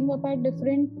started looking up at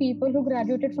different people who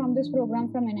graduated from this program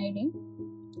from NID.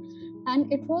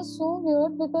 And it was so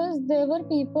weird because there were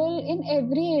people in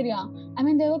every area. I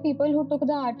mean, there were people who took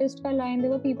the artist ka line,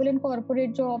 there were people in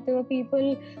corporate job, there were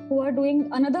people who are doing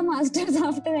another master's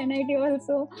after NIT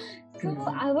also. So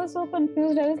I was so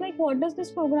confused. I was like, what does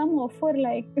this program offer?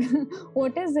 Like,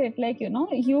 what is it? Like,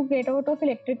 you get out of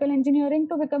electrical engineering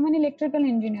to become an electrical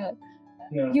engineer.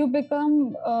 Yeah. You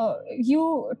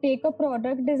take a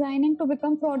product designing to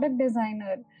become product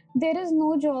designer. There is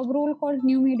no job role called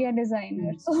new media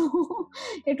designer. So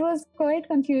it was quite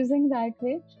confusing that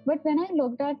way. But when I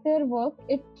looked at their work,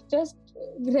 it just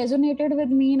resonated with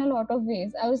me in a lot of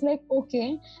ways. I was like,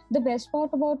 okay, the best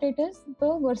part about it is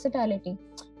the versatility,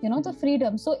 the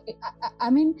freedom. So, I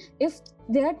mean, if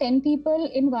there are 10 people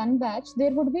in one batch,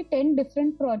 there would be 10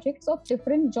 different projects of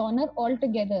different genre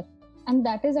altogether. And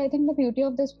that is, I think, the beauty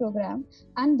of this program.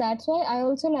 And that's why I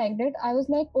also liked it. I was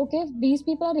like, okay, if these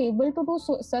people are able to do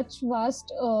such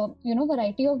vast,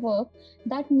 variety of work,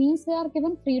 that means they are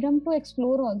given freedom to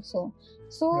explore also.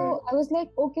 So I was like,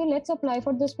 okay, let's apply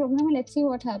for this program and let's see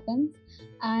what happens.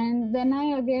 And then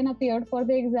I again appeared for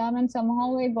the exam and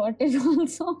somehow I got it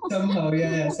also. Somehow you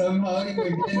again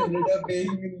ended up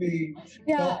being in the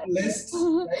top list.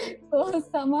 Right? So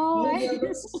somehow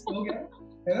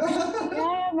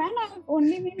Yeah, man, I've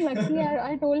only been lucky.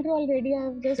 I told you already,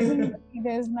 I've just been lucky.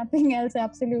 There's nothing else,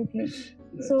 absolutely.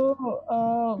 So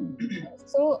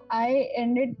I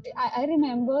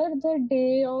remember the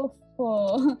day of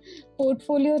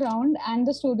portfolio round and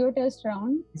the studio test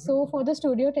round. So for the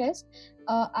studio test,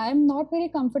 I'm not very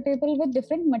comfortable with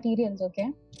different materials,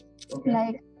 okay?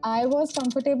 Like I was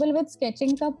comfortable with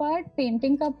sketching ka part,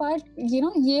 painting ka part, ye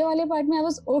wale part mein I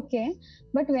was okay.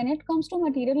 But when it comes to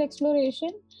material exploration,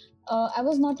 I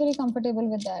was not very comfortable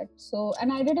with that. So,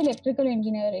 and I did electrical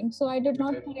engineering. So I did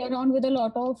not play around with a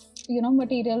lot of,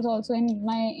 materials also in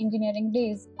my engineering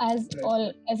days, as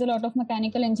a lot of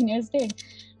mechanical engineers did.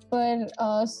 But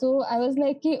so I was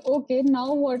like, okay,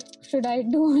 now what should I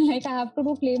do? Like I have to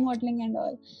do clay modeling and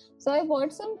all. So I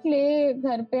bought some clay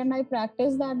ghar pe and I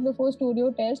practiced that before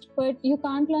studio test. But you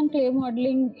can't learn clay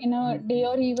modeling in a day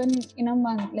or even in a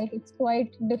month. Like it's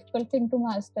quite difficult thing to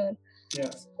master. Yeah.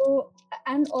 So,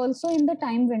 and also in the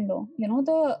time window,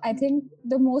 I think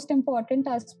the most important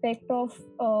aspect of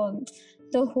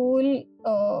the whole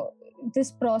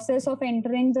this process of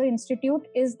entering the institute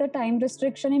is the time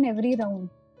restriction in every round.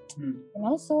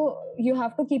 So you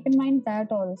have to keep in mind that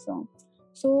also.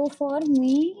 So for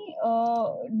me,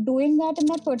 doing that in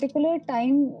that particular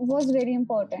time was very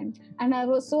important. And I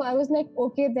was like,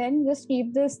 okay, then just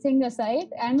keep this thing aside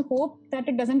and hope that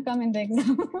it doesn't come in the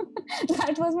exam.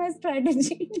 That was my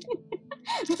strategy.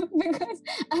 Because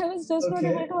I was just not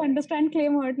able to understand clay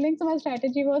modeling. So my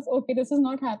strategy was, okay, this is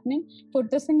not happening.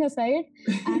 Put this thing aside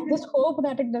and just hope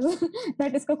that it doesn't,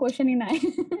 that iska question hi na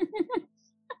aaye.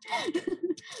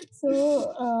 So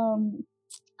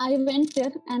I went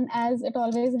there, and as it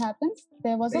always happens,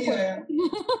 there was a Yeah.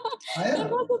 there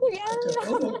was a, yeah.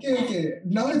 Oh, okay.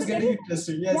 Now it's getting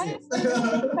interesting. Yes, Yeah, yes. it's a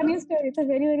very funny story. It's a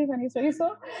very, very funny story.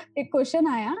 So, a question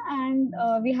aaya, and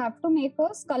we have to make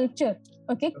a sculpture,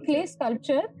 okay, clay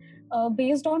sculpture,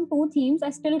 based on two themes.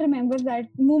 I still remember that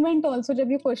moment also, jab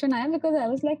ye question aaya, because I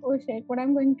was like, oh shit, what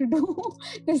I'm going to do?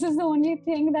 This is the only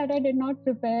thing that I did not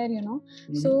prepare, you know.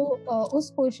 So,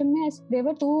 us question mein, there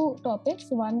were two topics.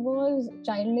 One was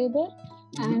child labor,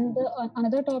 and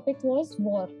another topic was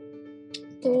war.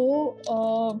 So,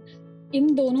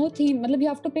 in dono theme, मतलब you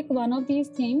have to pick one of these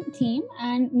theme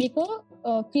and make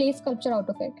a clay sculpture out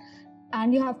of it,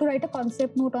 and you have to write a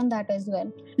concept note on that as well.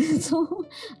 So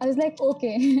I was like,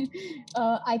 okay,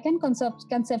 I can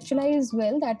conceptualize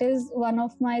well. That is one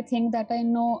of my things that I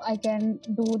know I can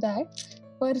do that.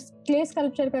 पर clay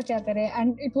sculpture का क्या करें?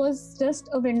 And it was just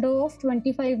a window of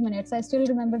 25 minutes. I still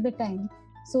remember the time.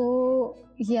 So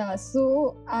yeah,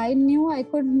 so I knew I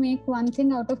could make one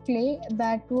thing out of clay.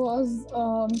 That was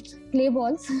clay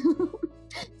balls.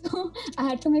 So I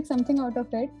had to make something out of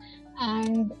it,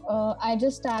 and I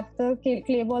just stacked the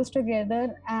clay balls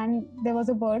together, and there was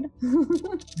a bird.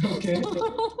 Okay. So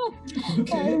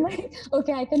I was like,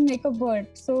 okay, I can make a bird.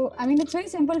 So I mean, it's very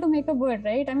simple to make a bird,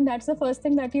 right? I mean, that's the first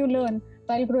thing that you learn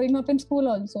while growing up in school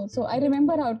also. So I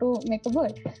remember how to make a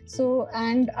bird. So,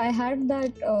 and I had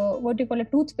that what do you call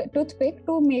it, toothpick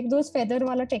to make those feather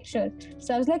wala texture.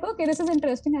 So I was like, okay, this is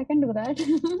interesting, I can do that.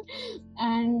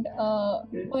 And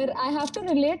but I have to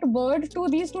relate bird to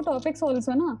these two topics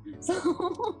also, na. So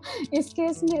is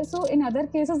case mein, so in other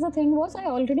cases the thing was I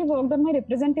already worked on my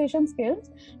representation skills.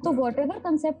 So whatever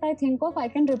concept I think of, I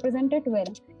can represent it well.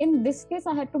 In this case,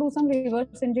 I had to do some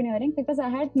reverse engineering because I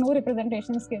had no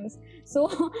representation skills. So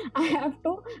I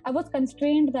was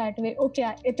constrained that way.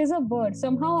 Okay, it is a bird.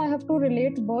 Somehow I have to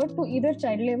relate bird to either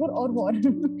child labor or war.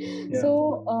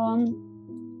 So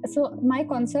my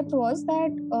concept was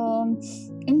that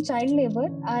in child labor,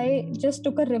 I just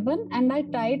took a ribbon and I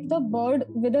tied the bird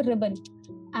with a ribbon.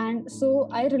 And so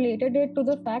I related it to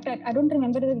the fact, I don't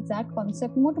remember the exact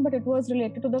concept mode, but it was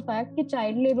related to the fact that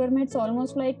child labor, it's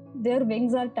almost like their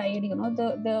wings are tied, you know,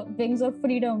 the wings of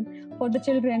freedom for the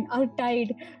children are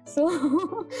tied.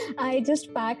 So I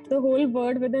just packed the whole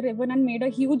bird with a ribbon and made a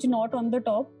huge knot on the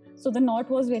top. So the knot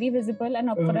was very visible and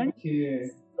upfront.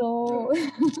 Okay. So,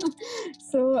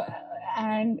 so,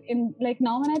 and in like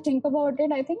now when I think about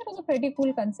it, I think it was a pretty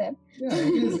cool concept. Yeah,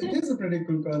 it is a pretty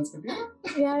cool concept.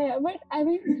 Yeah. But I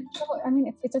mean,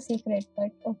 it's a secret,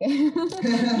 but okay.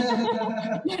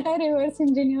 That I reverse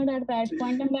engineered at that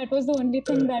point, and that was the only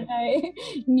thing that I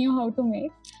knew how to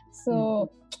make. So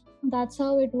that's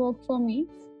how it worked for me.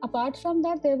 Apart from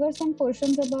that, there were some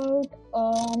questions about.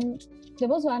 There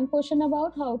was one question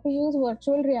about how to use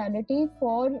virtual reality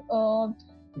for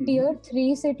tier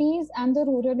 3 cities and the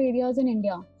rural areas in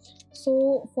India.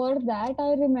 So for that,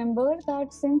 I remember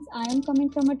that since I am coming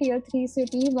from a tier 3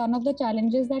 city, one of the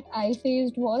challenges that I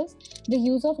faced was the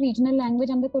use of regional language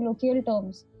and the colloquial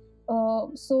terms.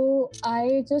 So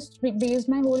I just based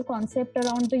my whole concept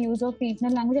around the use of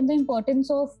regional language and the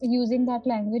importance of using that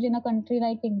language in a country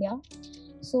like India.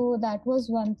 So that was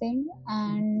one thing.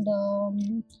 And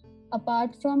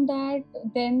apart from that,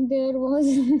 then there was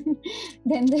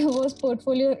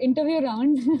portfolio interview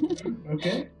round.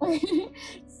 Okay.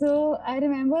 So I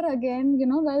remember again, you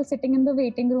know, while sitting in the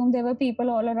waiting room, there were people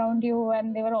all around you,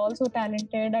 and they were all so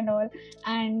talented and all,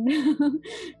 and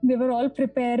they were all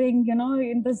preparing, you know,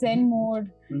 in the Zen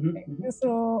mode.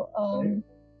 So.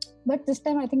 But this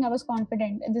time I think I was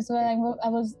confident. This was I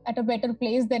was at a better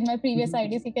place than my previous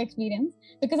IDCK experience,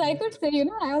 because I could say, you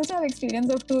know, I also have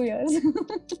experience of 2 years.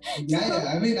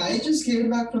 Yeah. I mean, I just came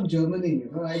back from Germany.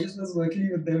 You know, I just was working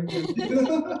with them.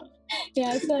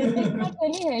 Yeah, so I think that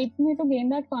really helped me to gain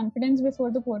that confidence before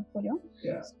the portfolio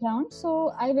round.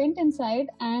 So I went inside,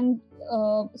 and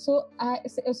so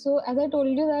as I told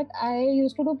you that I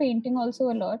used to do painting also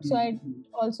a lot. So I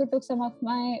also took some of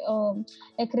my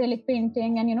acrylic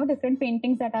painting and, you know, different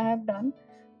paintings that I have done,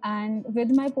 and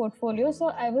with my portfolio. So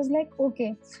I was like,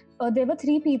 okay, there were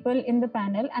 3 people in the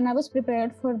panel, and I was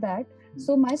prepared for that.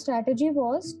 So my strategy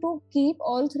was to keep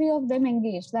all 3 of them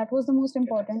engaged. That was the most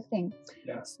important thing.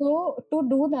 So to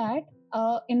do that,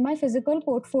 in my physical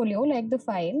portfolio, like the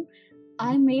file,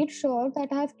 I made sure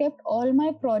that I have kept all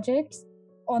my projects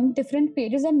on different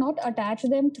pages and not attach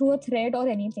them through a thread or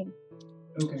anything.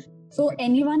 Okay. So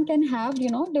anyone can have, you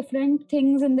know, different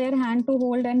things in their hand to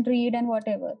hold and read and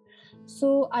whatever.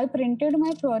 So I printed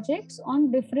my projects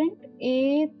on different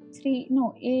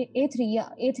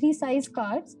A3 size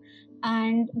cards,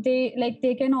 and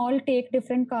they can all take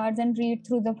different cards and read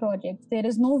through the projects. There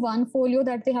is no one folio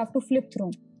that they have to flip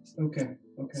through. Okay.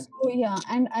 So yeah,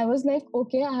 and I was like,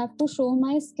 okay, I have to show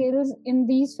my skills in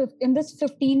this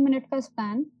 15-minute ka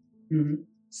span.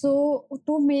 So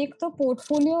to make the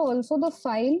portfolio, also the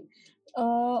file,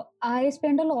 I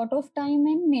spent a lot of time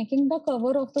in making the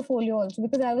cover of the folio also,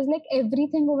 because I was like,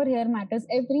 everything over here matters.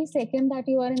 Every second that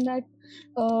you are in that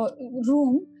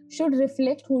room should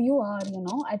reflect who you are.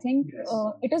 I think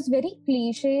it is very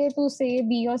cliche to say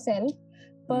be yourself,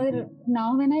 but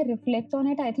now when I reflect on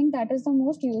it, I think that is the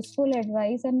most useful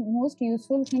advice and most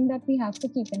useful thing that we have to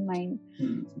keep in mind.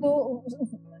 So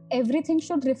everything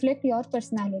should reflect your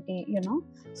personality.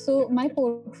 So my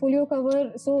portfolio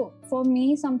cover, so for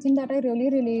me, something that I really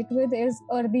relate with is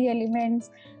earthy elements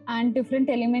and different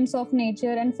elements of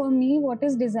nature. And for me, what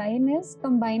is design is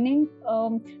combining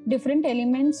different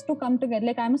elements to come together.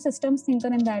 Like, I'm a systems thinker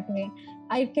in that way.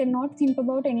 I cannot think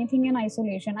about anything in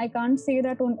isolation. I can't say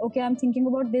that, okay, I'm thinking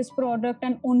about this product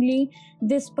and only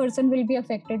this person will be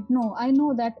affected. No, I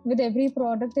know that with every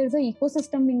product, there's an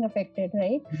ecosystem being affected,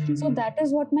 right? So that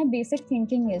is what my basic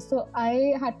thinking is. So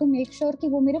I had to make sure कि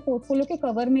वो मेरे portfolio के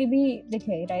cover में भी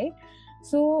दिखे, right?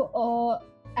 So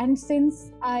and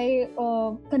since I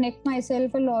connect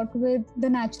myself a lot with the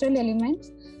natural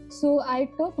elements, so I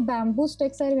took bamboo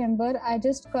sticks. I remember I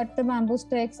just cut the bamboo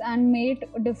sticks and made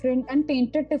different and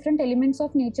painted different elements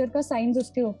of nature का signs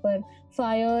उसके ऊपर,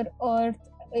 fire, earth,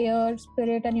 air,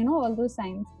 spirit, and all those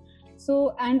signs.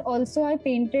 So, and also I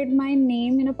painted my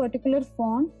name in a particular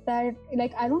font that,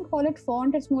 like, I don't call it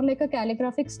font, it's more like a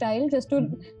calligraphic style, just to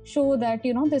show that,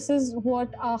 this is what,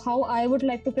 how I would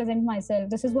like to present myself.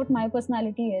 This is what my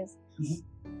personality is.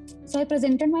 So I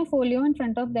presented my folio in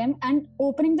front of them, and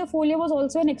opening the folio was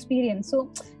also an experience.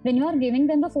 So when you are giving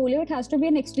them the folio, it has to be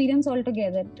an experience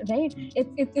altogether, right?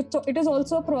 It is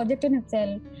also a project in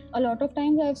itself. A lot of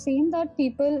times I've seen that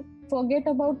people forget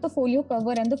about the folio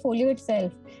cover and the folio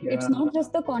itself. It's not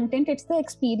just the content, it's the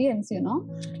experience,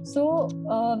 So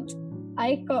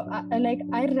I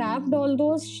wrapped all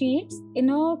those sheets in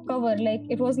a cover, like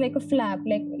it was like a flap,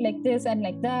 like this and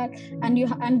like that,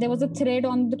 and there was a thread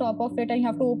on the top of it, and you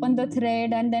have to open the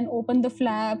thread and then open the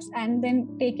flaps and then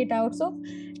take it out. So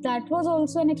that was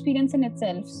also an experience in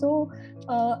itself. So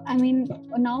I mean,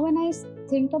 now when I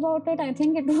think about it, I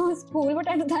think it was cool, but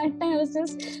at that time I was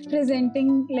just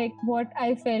presenting like what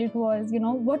I felt was,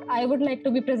 what I would like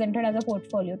to be presented as a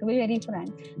portfolio, to be very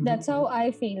frank. That's how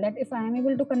I feel, that if I am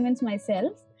able to convince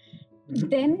myself,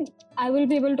 then I will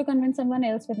be able to convince someone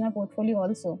else with my portfolio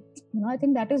also. I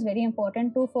think that is very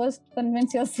important, to first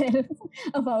convince yourself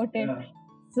about it.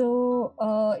 So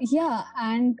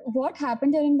and what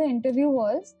happened during the interview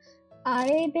was,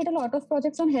 I did a lot of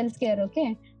projects on healthcare,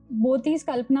 okay? Both these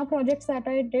Kalpana projects that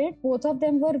I did, both of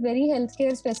them were very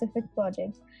healthcare specific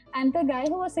projects. And the guy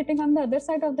who was sitting on the other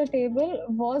side of the table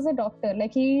was a doctor.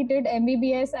 Like, he did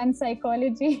MBBS and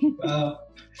psychology.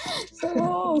 So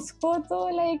usko to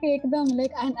like ekdam,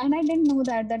 like, and I didn't know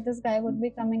that this guy would be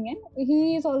coming in.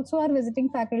 He is also our visiting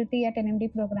faculty at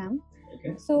NMD program.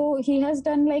 Okay. So he has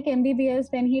done like MBBS,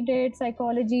 then he did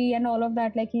psychology and all of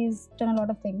that. Like, he's done a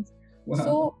lot of things. Wow.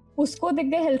 So usko dikh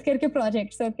gaye healthcare ke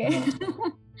projects, okay?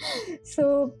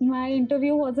 So my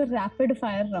interview was a rapid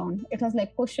fire round. It was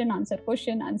like question answer.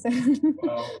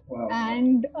 Wow.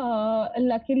 And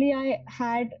luckily I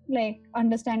had like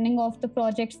understanding of the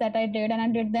projects that I did, and I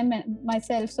did them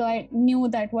myself, so I knew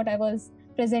that what I was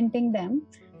presenting them.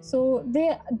 So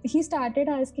he started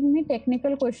asking me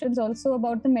technical questions also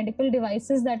about the medical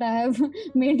devices that I have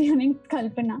made during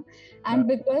Kalpana. And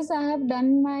because I have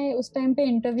done my us time pe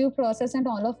interview process and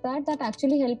all of that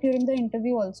actually helped during the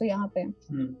interview also yahan pe.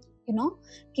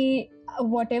 Ki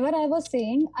whatever I was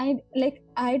saying, I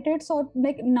did sort,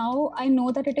 like, now I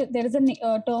know that there is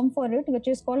a term for it, which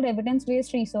is called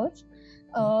evidence-based research.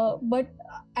 But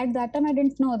at that time I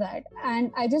didn't know that,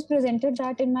 and I just presented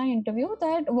that in my interview,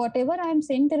 that whatever I'm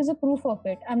saying, there is a proof of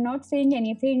it. I'm not saying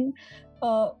anything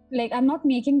like, I'm not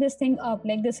making this thing up,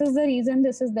 like, this is the reason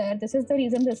this is there, this is the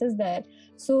reason this is there.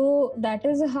 So that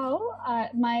is how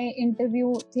my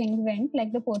interview thing went,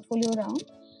 like the portfolio round.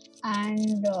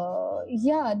 And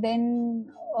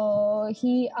then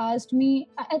he asked me,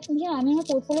 my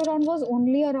portfolio round was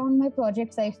only around my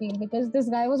projects, I feel, because this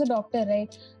guy was a doctor,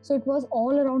 right? So it was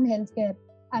all around healthcare.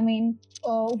 I mean,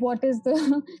 what is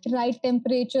the right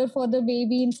temperature for the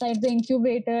baby inside the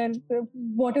incubator?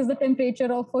 What is the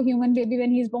temperature of a human baby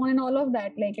when he's born, and all of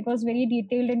that. Like, it was very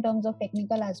detailed in terms of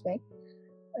technical aspect.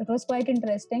 It was quite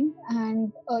interesting.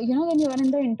 And when you are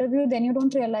in the interview, then you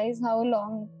don't realize how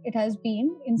long it has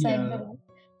been inside the room.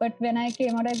 But when I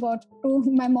came out,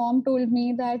 my mom told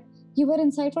me that you were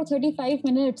inside for 35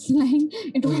 minutes. Like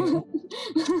it was,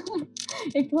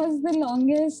 it was the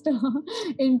longest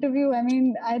interview. I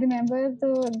mean, I remember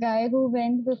the guy who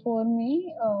went before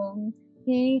me.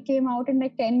 He came out in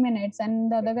like 10 minutes,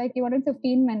 and the other guy came out in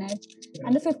 15 minutes. Yeah.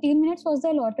 And the 15 minutes was the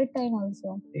allotted time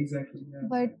also. Exactly. Yeah.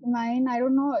 But mine, I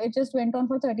don't know, it just went on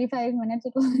for 35 minutes.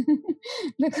 It was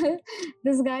because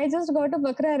this guy just got a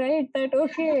bakra, right? That,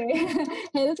 okay,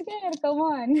 healthcare, come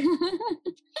on.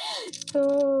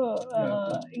 So,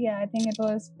 I think it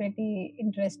was pretty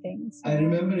interesting. So, I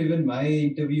remember even my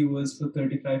interview was for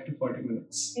 35 to 40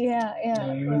 minutes. Yeah.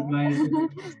 It was my interview.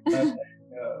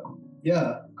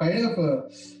 Kind of a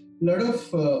lot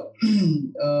of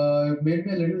made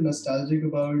me a little nostalgic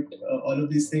about all of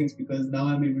these things, because now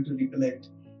I'm able to recollect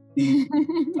the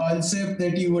concept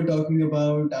that you were talking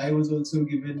about. I was also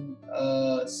given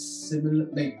similar,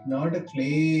 like not a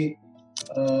clay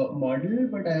model,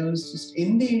 but I was just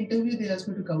in the interview. They asked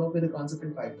me to come up with a concept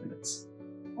in 5 minutes.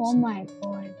 Oh my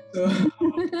god!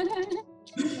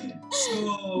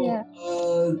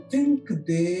 I think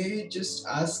they just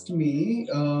asked me.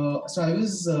 So I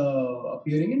was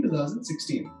appearing in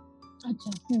 2016.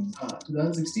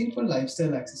 2016 for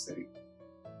Lifestyle Accessory.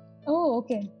 Oh,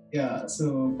 okay. Yeah.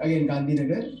 So again,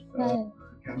 Gandhinagar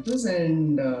campus,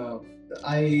 and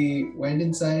I went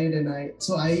inside, and I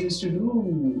used to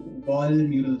do wall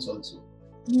murals also.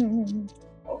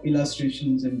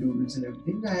 Illustrations and doodles and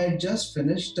everything. I had just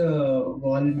finished a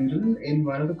wall mural in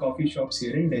one of the coffee shops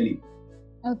here in Delhi.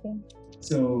 Okay.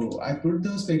 So I put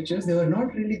those pictures. They were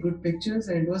not really good pictures,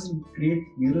 and it was a great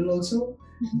mural also.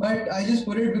 But I just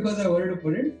put it because I wanted to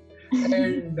put it.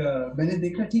 And मैंने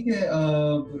देखा ठीक है,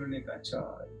 गुरु ने कहा अच्छा,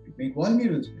 you make wall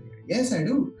murals? Yes, I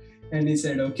do. And he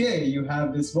said, okay, you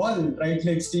have this wall right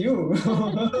next to you.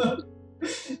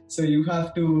 So you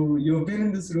appear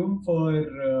in this room for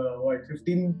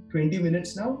 15-20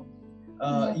 minutes now.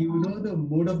 You know the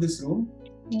mood of this room.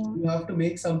 You have to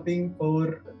make something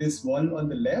for this wall on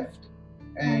the left,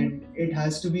 and it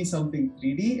has to be something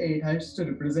 3D, and it has to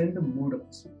represent the mood of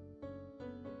this room.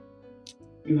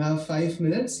 You have 5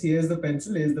 minutes. Here's the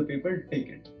pencil, here's the paper, take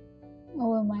it.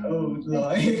 Oh my god.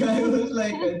 I was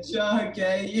like, acha, kya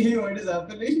hai ye? What is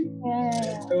happening?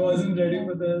 I wasn't ready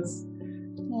for this.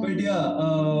 But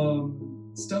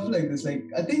stuff like this. Like,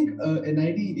 I think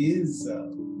NIT is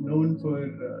known for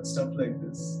stuff like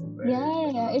this.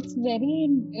 Right? It's very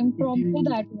impromptu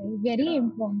that way. Very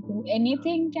impromptu.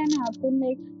 Anything can happen.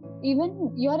 Like,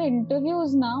 even your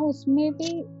interviews now,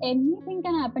 maybe anything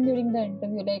can happen during the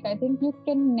interview. Like, I think you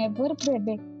can never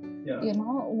predict,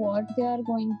 what they are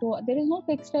going to. There is no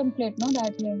fixed template, no,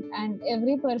 that way. And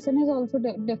every person is also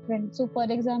different. So, for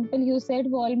example, you said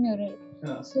wall mural.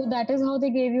 So that is how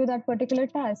they gave you that particular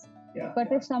task.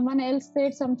 But if someone else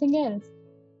said something else,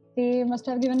 they must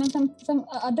have given them some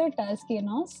other task,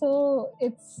 So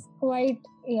it's quite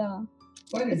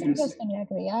interesting that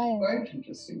way. Quite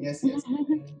interesting. Yes.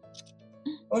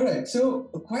 All right. So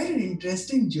quite an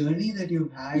interesting journey that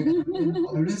you've had.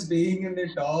 Always being in the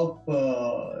top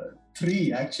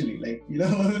 3, actually. Like,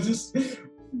 just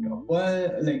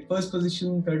like first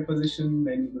position, third position,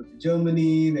 then you go to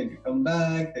Germany, then you come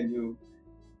back, then you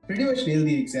pretty much nail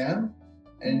the exam,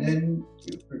 and then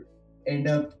you end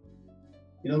up,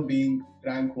 being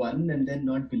rank 1, and then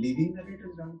not believing that it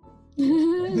was rank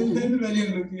 1. And then when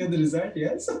you're looking at the result,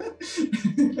 yes.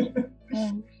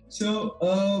 So,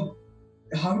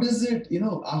 how does it,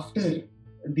 after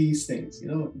these things,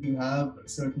 you have a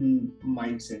certain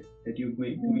mindset that you're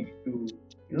going to,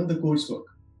 the coursework,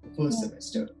 the first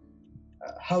semester.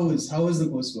 How is the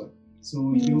coursework?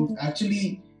 So you've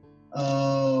actually,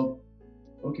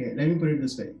 okay, let me put it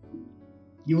this way.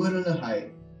 You were on a high,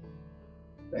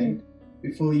 right?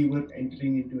 Before you were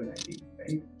entering into NIT,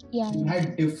 right? You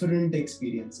had different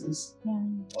experiences.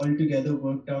 Altogether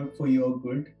worked out for your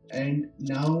good. And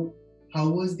now, how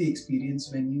was the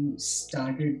experience when you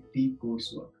started the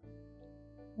coursework?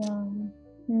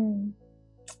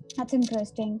 That's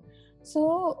interesting.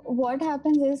 So what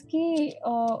happens is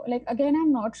like, again,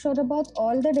 I'm not sure about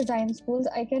all the design schools.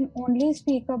 I can only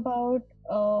speak about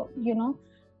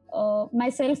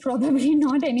myself, probably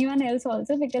not anyone else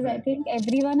also, because I think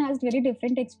everyone has very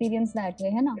different experience that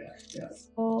way, hai na?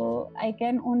 So I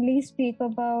can only speak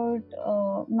about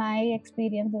my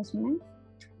experience.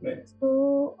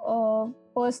 So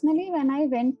personally, when I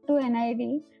went to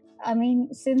NIT, I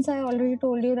mean, since I already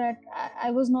told you that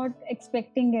I was not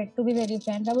expecting it, to be very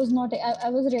frank. I was not. I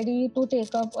was ready to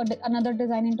take up another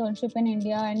design internship in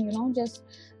India, and just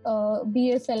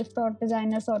be a self-taught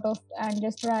designer sort of, and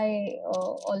just try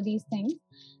all these things.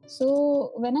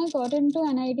 So when I got into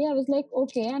NIT, I was like,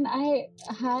 okay, and I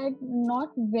had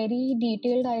not very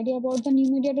detailed idea about the new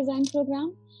media design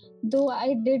program, though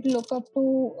I did look up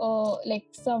to like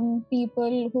some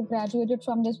people who graduated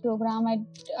from this program.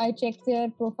 I checked their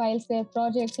profiles, their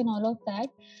projects, and all of that.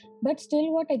 But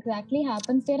still, what exactly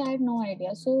happens there, I had no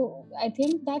idea. So I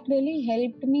think that really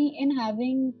helped me in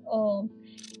having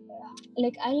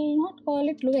like, I'll not call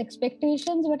it low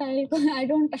expectations, but I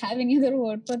don't have any other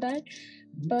word for that.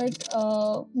 But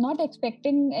not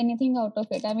expecting anything out of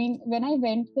it. I mean, when I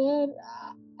went there,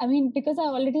 I mean, because I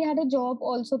already had a job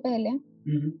also pehle.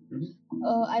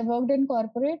 I worked in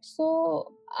corporate,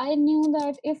 so I knew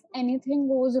that if anything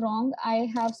goes wrong, I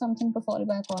have something to fall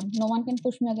back on. No one can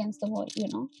push me against the wall,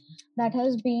 That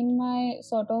has been my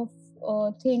sort of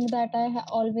thing that I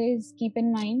always keep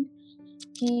in mind.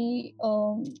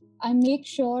 I make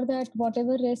sure that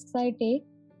whatever risks I take,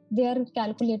 they are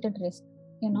calculated risks,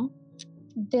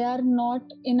 They are not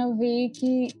in a way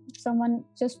that someone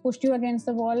just pushed you against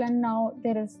the wall and now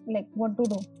there is like what to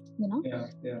do,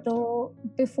 So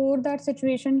before that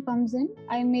situation comes in,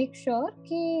 I make sure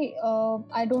that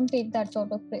I don't take that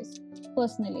sort of risk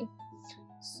personally.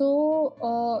 So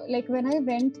like when I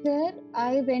went there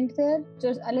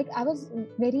just like I was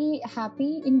very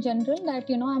happy in general that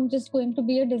I'm just going to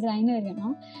be a designer.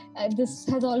 This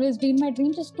has always been my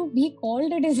dream, just to be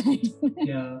called a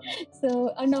designer.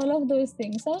 So, and all of those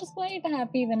things, so I was quite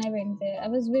happy when I went there. I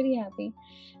was very happy.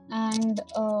 And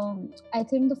I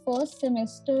think the first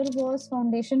semester was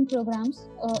foundation programs.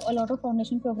 A lot of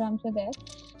foundation programs were there,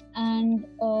 and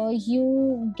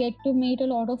you get to meet a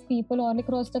lot of people all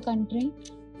across the country.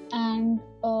 And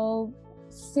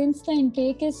since the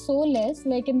intake is so less,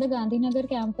 like in the Gandhinagar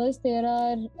campus, there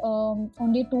are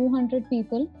only 200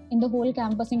 people in the whole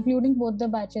campus, including both the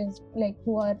batches, like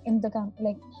who are in the camp,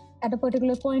 like at a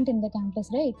particular point in the campus,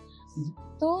 right?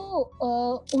 So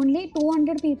only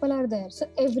 200 people are there, so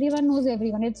everyone knows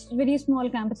everyone. It's very small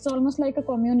campus. It's almost like a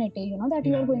community, that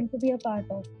you are going to be a part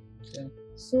of.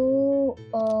 So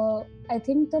I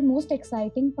think the most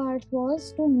exciting part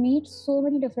was to meet so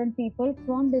many different people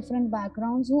from different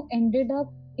backgrounds who ended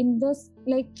up in the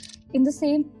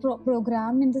same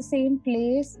program, in the same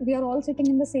place. We are all sitting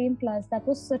in the same class. That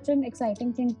was such an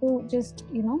exciting thing to just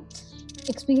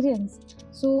experience.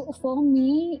 So for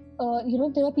me,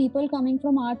 there are people coming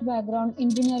from art background,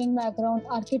 engineering background,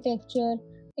 architecture.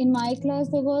 In my class,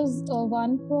 there was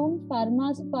one from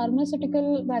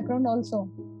pharmaceutical background also.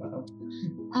 Wow.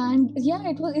 And yeah,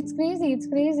 it's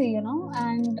crazy,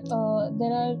 and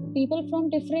there are people from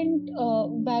different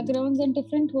backgrounds and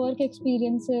different work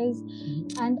experiences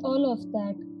and all of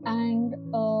that. And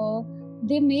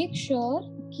they make sure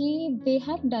they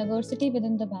have diversity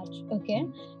within the batch. Okay,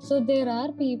 so there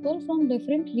are people from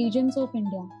different regions of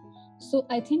India. So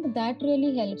I think that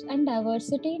really helps. And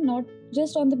diversity not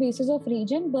just on the basis of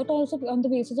region, but also on the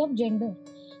basis of gender.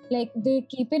 Like they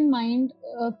keep in mind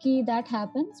that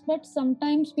happens, but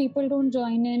sometimes people don't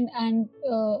join in, and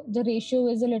the ratio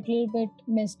is a little bit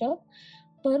messed up.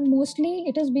 But mostly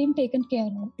it is being taken care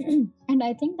of. And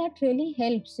I think that really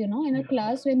helps, in a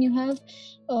class when you have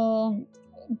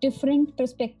different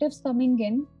perspectives coming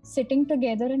in, sitting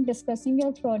together and discussing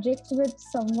your projects with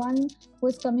someone who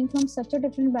is coming from such a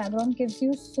different background gives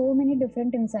you so many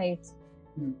different insights.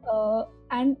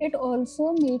 And it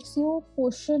also makes you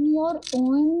question your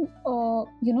own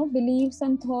beliefs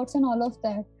and thoughts and all of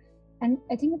that. And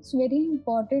I think it's very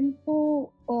important to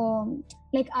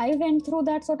like I went through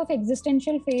that sort of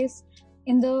existential phase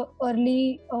in the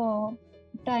early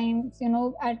times,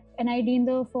 at NID in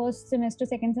the first semester,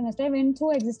 second semester. I went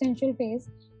through existential phase.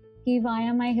 Why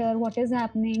am I here? What is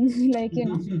happening? Like,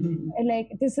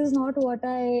 like this is not what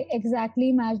I exactly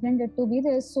imagined it to be.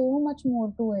 There's so much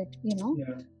more to it,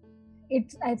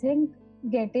 It's, I think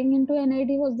getting into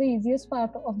NID was the easiest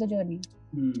part of the journey.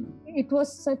 It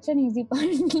was such an easy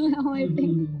part now, I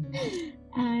think.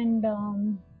 And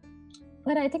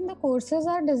but I think the courses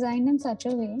are designed in such a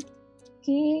way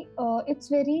that it's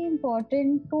very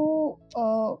important to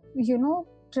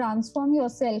transform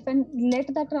yourself and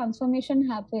let that transformation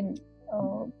happen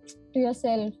to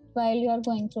yourself while you are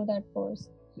going through that course.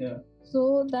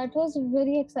 So that was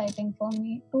very exciting for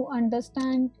me to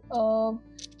understand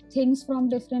things from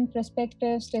different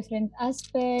perspectives, different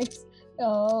aspects,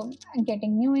 and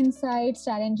getting new insights,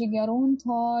 challenging your own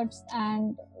thoughts,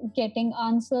 and getting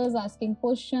answers, asking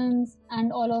questions,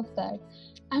 and all of that.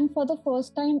 And for the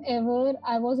first time ever,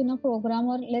 I was in a program,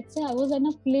 or let's say I was in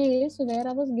a place where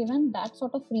I was given that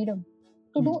sort of freedom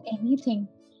to do anything.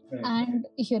 Right. And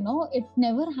it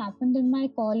never happened in my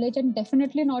college, and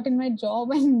definitely not in my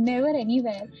job, and never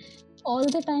anywhere. All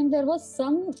the time there was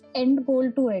some end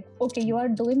goal to it. Okay, you are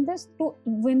doing this to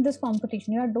win this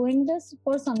competition, you are doing this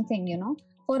for something,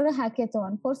 for a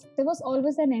hackathon, there was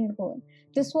always an end goal.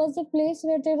 This was a place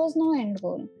where there was no end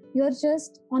goal. You are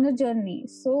just on a journey.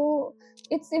 So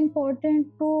it's important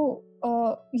to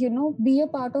be a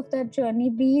part of that journey,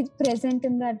 be present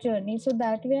in that journey. So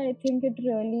that way I think it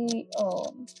really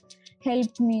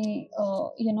helped me,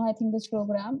 I think this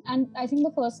program. And I think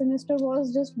the first semester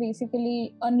was just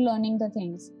basically unlearning the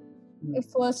things.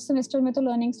 First semester में तो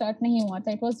learning start नहीं हुआ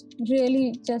था. It was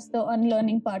really just the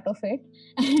unlearning part of it.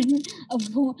 And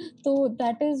so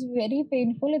that is very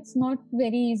painful. It's not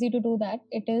very easy to do that.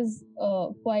 It is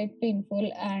quite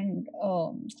painful, and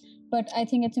but I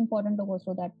think it's important to go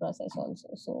through that process also.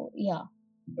 So yeah.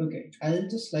 Okay, I'll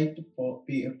just like to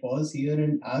pause here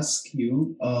and ask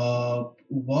you,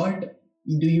 what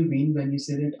do you mean when you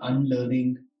say that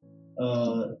unlearning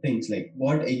things? Like,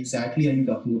 what exactly are you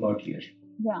talking about here?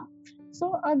 Yeah.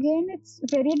 So again, it's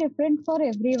very different for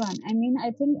everyone. I mean,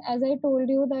 I think as I told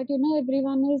you that,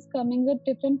 everyone is coming with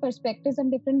different perspectives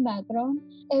and different background.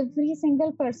 Every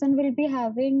single person will be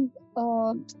having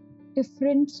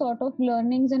different sort of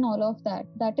learnings and all of that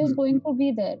is going to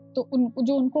be there. So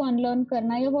jo unko unlearn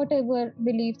karna hai, whatever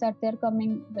belief that they're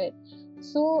coming with.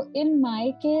 So in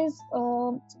my case,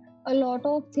 a lot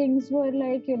of things were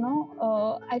like,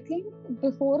 I think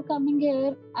before coming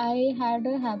here, I had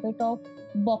a habit of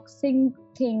boxing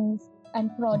things and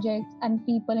projects and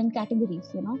people in categories,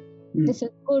 This is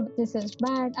good, this is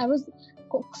bad. I was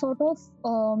sort of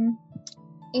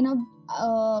in a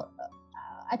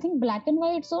I think black and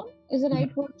white zone is the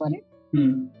right word for it.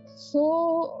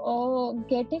 So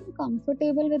getting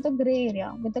comfortable with the gray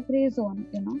area, with the gray zone,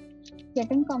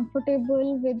 getting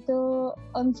comfortable with the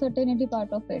uncertainty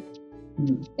part of it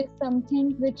is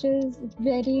something which is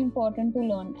very important to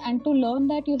learn. And to learn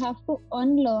that, you have to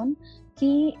unlearn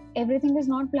that everything is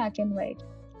not black and white,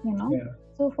 Yeah.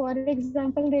 So for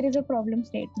example, there is a problem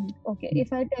statement. Okay,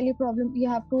 if I tell you problem, you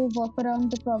have to work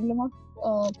around the problem of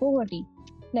poverty.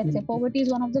 Let's say poverty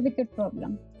is one of the wicked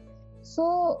problems.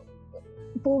 So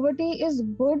poverty is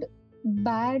good,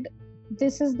 bad,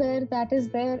 this is there, that is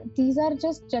there. These are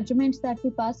just judgments that we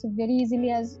pass very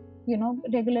easily as,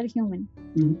 regular human.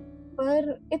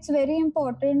 But it's very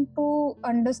important to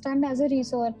understand as a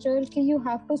researcher that you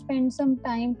have to spend some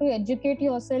time to educate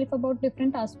yourself about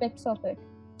different aspects of it.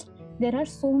 There are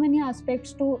so many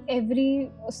aspects to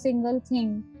every single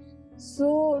thing.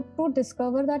 So to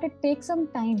discover that, it takes some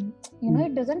time.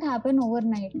 It doesn't happen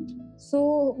overnight.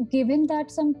 So giving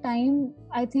that some time,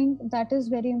 I think that is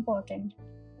very important.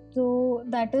 So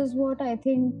that is what I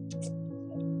think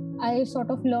I sort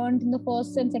of learned in the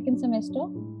first and second semester.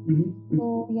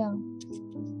 So yeah.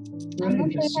 I'm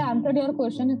not sure if I answered your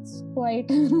question. It's quite...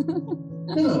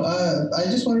 No, I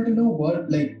just wanted to know what,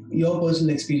 like, your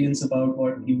personal experience about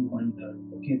what you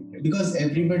unlearned. Okay, because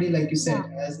everybody, like you said,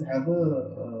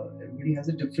 everybody has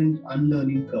a different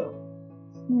unlearning curve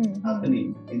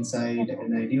happening inside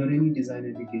an ID or any design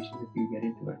education. If you get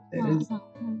into it,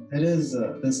 there is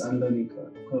this unlearning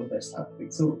curve that's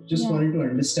happening. So just wanted to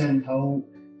understand how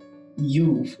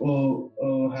you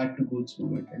had to go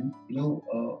through it, and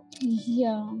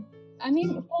yeah. I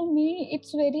mean, for me,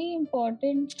 it's very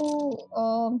important to...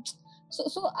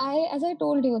 So as I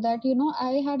told you that,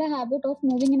 I had a habit of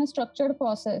moving in a structured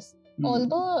process.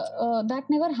 Although that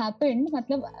never happened,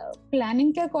 मतलब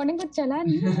planning के according तो चला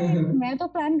नहीं, मैं तो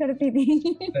plan करती थी,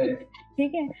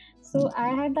 ठीक है? So I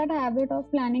had that habit of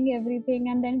planning everything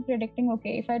and then predicting,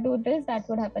 okay, if I do this, that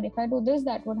would happen. If I do this,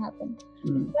 that would happen.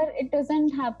 But it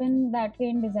doesn't happen that way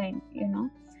in design,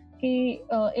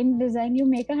 in design you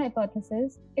make a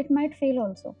hypothesis, it might fail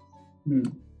also.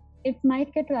 It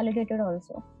might get validated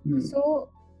also. So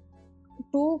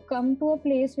to come to a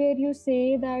place where you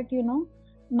say that,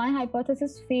 my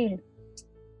hypothesis failed,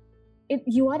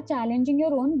 you are challenging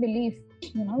your own belief,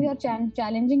 you are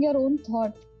challenging your own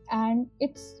thought, and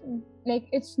it's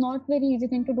not very easy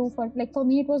thing to do. For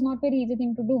me, it was not very easy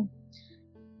thing to do.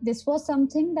 This was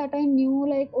something that I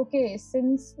knew, okay,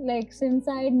 since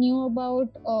I knew about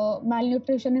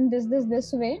malnutrition in this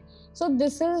way, so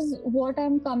this is what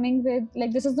I'm coming with,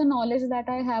 this is the knowledge that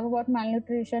I have about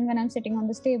malnutrition when I'm sitting on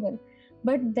this table.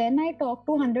 But then I talked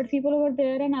to 100 people over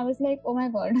there and I was like, oh my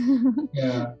God,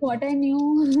 Yeah. what I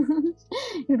knew,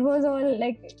 it was all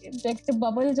like the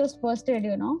bubble just bursted,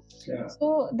 you know. Yeah.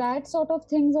 So that sort of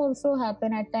things also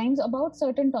happen at times about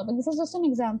certain topics. This is just an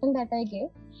example that I gave,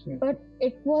 Yeah. but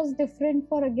it was different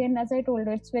for, again, as I told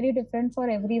you, it's very different for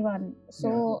everyone.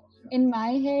 So in my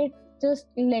head, just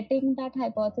letting that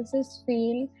hypothesis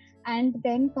fail and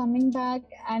then coming back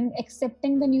and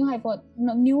accepting the new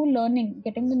new learning,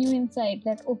 getting the new insight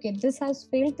that okay, this has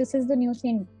failed, this is the new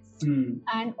thing.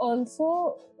 And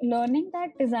also learning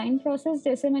that design process,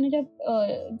 जैसे मैंने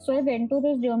जब so I went to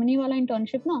this Germany वाला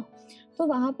internship ना, तो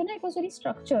वहाँ पे ना it was very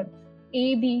structured,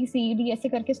 A B C D ऐसे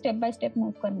करके step by step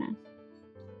move करना है.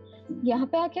 यहाँ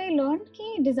पे आके I learned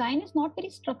कि design is not very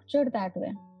structured that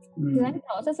way. Design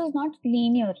process is not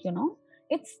linear, you know.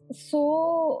 It's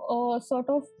so sort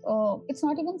of it's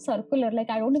not even circular, like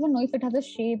I don't even know if it has a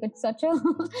shape. It's such a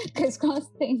crisscross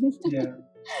thing. Yeah.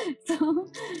 So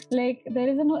like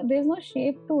there's no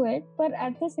shape to it, but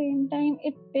at the same time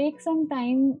it takes some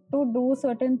time to do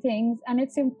certain things, and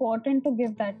it's important to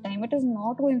give that time. It is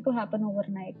not going to happen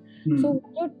overnight. So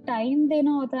जो time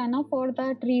देना होता है ना for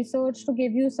that research to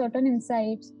give you certain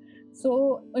insights,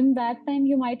 so in that time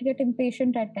you might get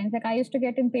impatient at times. Like I used to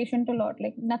get impatient a lot,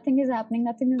 like nothing is happening,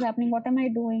 what am I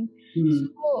doing?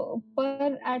 So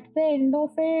but at the end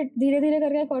of it, धीरे धीरे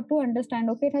करके I got to understand,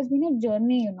 okay, it has been a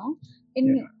journey, you know.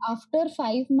 After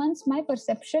 5 months my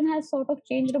perception has sort of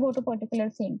changed about a particular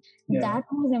thing. That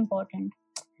was important.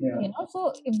 You know,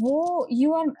 so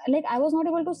you are like, I was not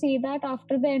able to see that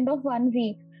after the end of 1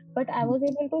 week, but I was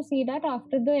able to see that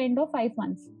after the end of 5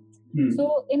 months.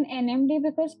 So in NMD,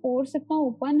 because course इतना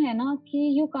open है ना कि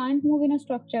you can't move in a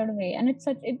structured way, and it's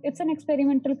an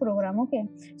experimental program, okay?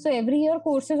 So every year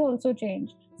courses also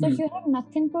change. So if you have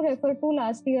nothing to refer to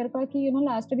last year का कि you know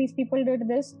last year these people did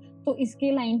this, तो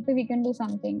इसके line पे we can do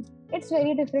something. It's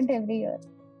very different every year.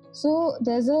 So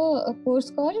there's a course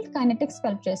called kinetic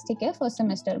sculptures, ठीक है, first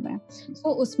semester में.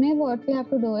 So उसमें what we have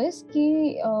to do is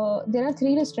कि there are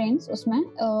 3 restraints उसमें.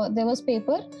 There was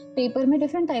paper में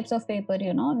different types of paper,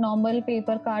 you know, normal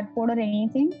paper, cardboard or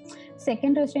anything.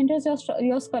 Second restraint is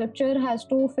your sculpture has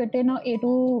to fit in a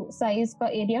A2 size का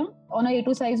area, on a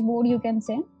A2 size board you can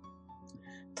say.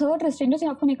 Third restraint is you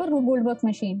have to make a Rube Goldberg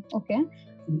machine, okay?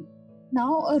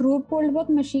 Now a Rube Goldberg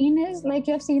machine is like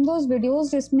you have seen those videos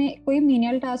जिसमें कोई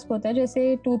menial task होता है,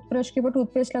 जैसे toothbrush के ऊपर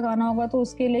toothpaste लगाना होगा तो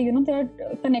उसके लिए you know there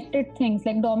are connected things,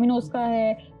 like dominoes का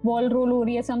है, ball roll हो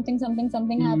रही है, something happens,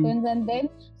 and then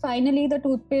finally the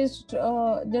toothpaste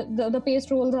the paste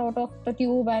rolls out of the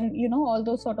tube, and you know all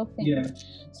those sort of things.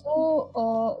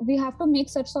 So we have to make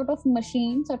such sort of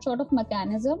machine, such sort of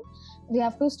mechanism. We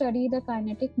have to study the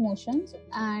kinetic motions,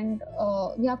 and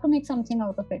we have to make something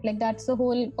out of it. Like that's the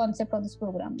whole concept of this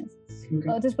program is.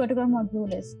 This particular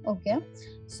module is, okay.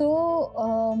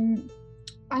 So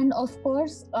and of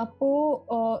course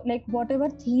आपको like whatever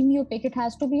theme you pick, there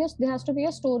has to be a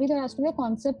story, there has to be a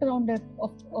concept around it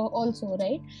also,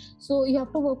 right? So you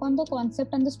have to work on the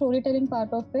concept and the storytelling part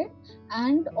of it,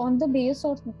 and on the basis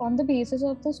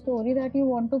of the story that you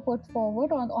want to put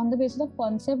forward, on the basis of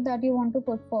concept that you want to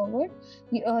put forward,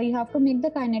 you have to make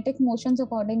the kinetic motions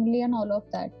accordingly and all of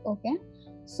that, okay?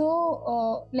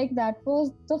 So like that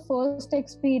was the first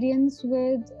experience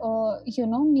with you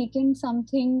know making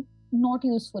something not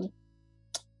useful.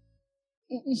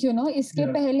 You know, इसके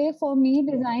पहले for me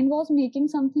design was making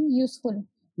something useful,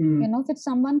 you know, which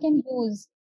someone can use.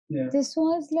 This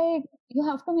was like you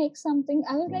have to make something.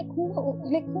 I was like,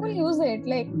 who will use it?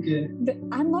 Like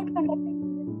I'm not conducting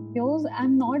videos,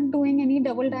 I'm not doing any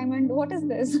double diamond. What is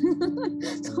this?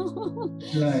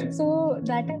 So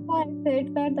that is why I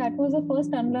said that was the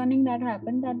first unlearning that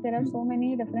happened, that there are so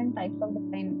many different types of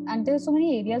design, and there are so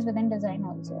many areas within design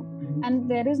also, and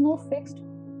there is no fixed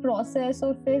process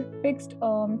or fixed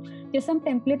just some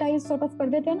templatized sort of कर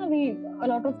देते हैं ना we a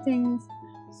lot of things,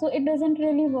 so it doesn't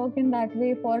really work in that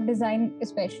way for design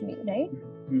especially, right?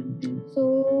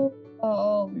 So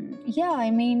yeah,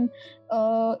 I mean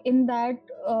in that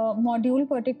module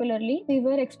particularly we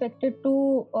were expected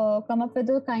to come up with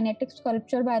a kinetic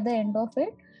sculpture by the end of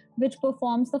it, which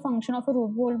performs the function of a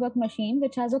Rube Goldberg machine,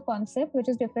 which has a concept which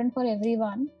is different for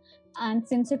everyone. And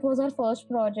since it was our first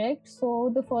project,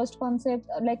 so the first concept,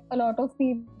 like a lot of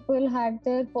people had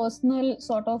their personal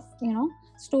sort of, you know,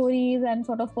 stories and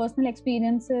sort of personal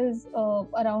experiences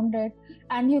around it,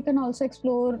 and you can also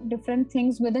explore different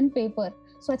things within paper.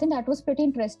 So I think that was pretty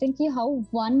interesting, ki how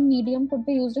one medium could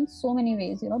be used in so many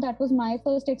ways. You know, that was my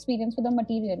first experience with the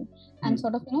material and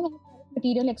sort of, you know,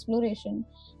 material exploration.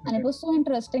 And it was so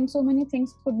interesting. So many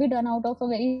things could be done out of a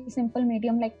very simple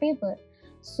medium like paper.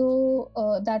 So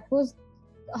that was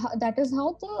that is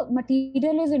how the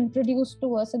material is introduced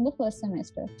to us in the first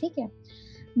semester. Okay.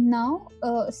 Now,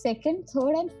 second,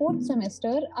 third, and fourth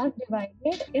semester are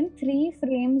divided in 3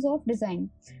 frames of design.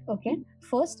 Okay.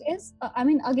 First is,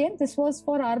 again, this was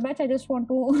for our batch. I just want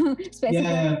to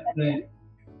specify. Right.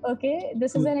 Okay,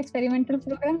 this is an experimental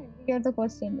program. Here the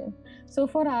course changes. So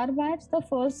for our batch, the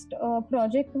first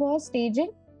project was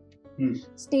staging.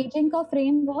 Staging ka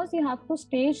frame was you have to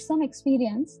stage some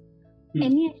experience,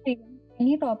 any experience,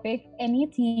 any topic, any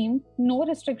theme, no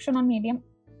restriction on medium,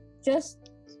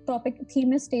 just topic,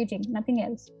 theme is staging, nothing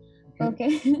else.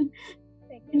 Okay.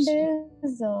 Second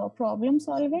is problem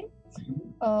solving.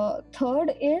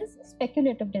 Third is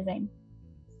speculative design.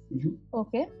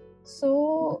 Okay.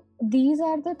 So these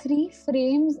are the 3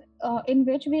 frames in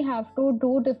which we have to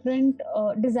do different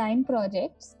design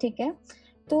projects. Okay.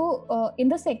 So in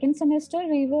the second semester,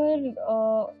 we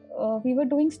were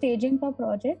doing staging का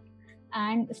project,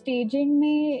 and staging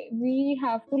में we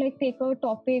have to like take a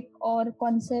topic or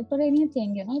concept or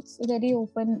anything, you know, it's very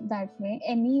open that way.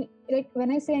 Any, like when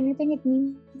I say anything, it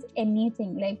means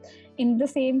anything. Like in the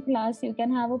same class, you can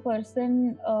have a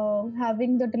person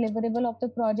having the deliverable of the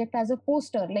project as a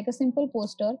poster, like a simple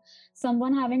poster,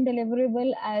 someone having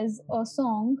deliverable as a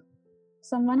song,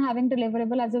 someone having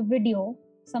deliverable as a video,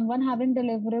 someone having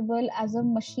deliverable as a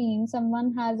machine,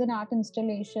 someone has an art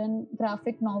installation,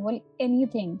 graphic novel,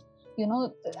 anything. You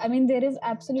know, I mean, there is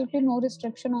absolutely no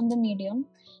restriction on the medium.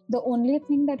 The only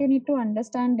thing that you need to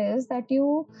understand is that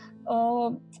you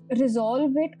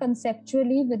resolve it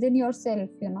conceptually within yourself.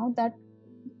 You know, that,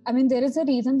 I mean, there is a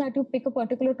reason that you pick a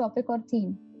particular topic or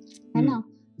theme. Yeah.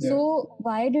 So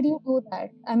why did you do that?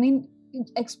 I mean,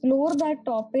 explore that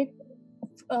topic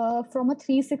from a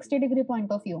 360-degree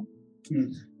point of view. You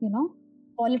know,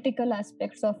 political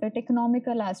aspects of it,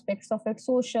 economical aspects of it,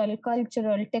 social,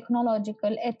 cultural,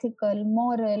 technological, ethical,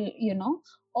 moral, you know,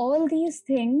 all these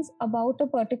things about a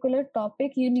particular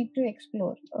topic you need to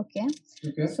explore. Okay.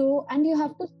 So, and you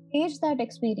have to stage that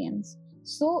experience.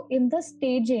 So in the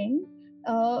staging,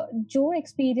 jo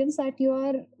experience that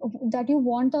you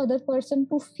want the other person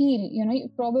to feel, you know,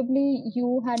 probably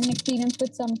you had an experience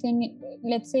with something,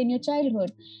 let's say in your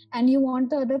childhood, and you want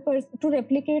the other person to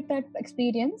replicate that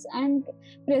experience and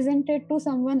present it to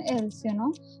someone else, you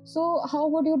know. So how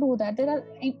would you do that? There are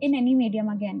in any medium,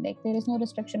 again, like there is no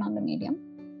restriction on the medium.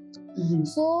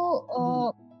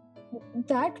 So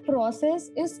that process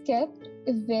is kept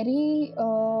very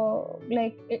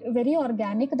very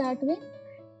organic that way.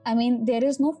 I mean, there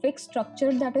is no fixed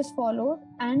structure that is followed.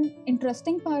 And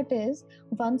interesting part is,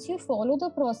 once you follow the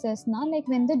process, na, like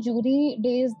when the jury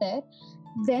day is there,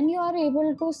 then you are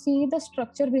able to see the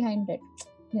structure behind it.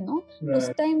 You know, us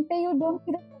time pe you don't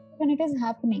see the structure when it is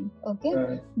happening. Okay,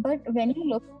 but when you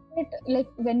look at it, like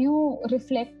when you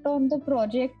reflect on the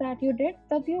project that you did,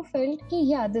 tab you felt ki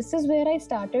yeah, this is where I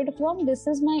started from. This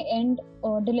is my end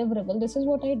deliverable. This is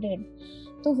what I did.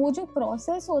 तो वो जो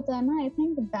process होता है ना, I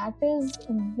think that is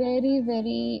very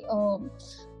very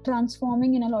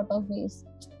transforming in a lot of ways,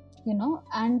 you know,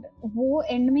 and वो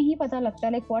end में ही पता लगता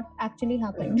है like what actually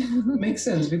happened. Makes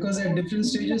sense, because at different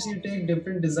stages you take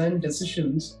different design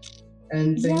decisions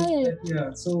and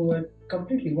things. So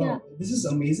completely, wow, this is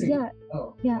amazing.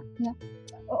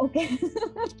 Okay.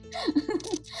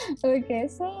 Okay,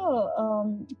 so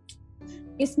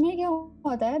इसमें क्या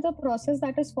होता है, the process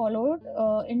that is followed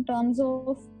in terms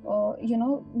of you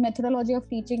know, methodology of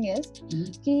teaching is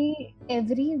कि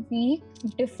every week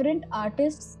different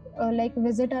artists like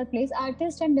visit our place,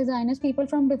 artists and designers, people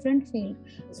from different field.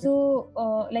 So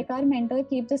like our mentor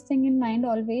keep this thing in mind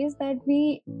always, that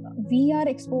we are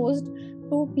exposed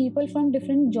to people from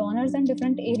different genres and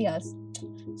different areas,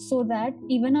 so that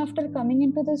even after coming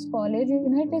into this college, you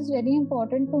know, it is very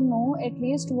important to know at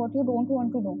least what you don't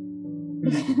want to do.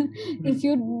 If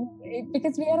you,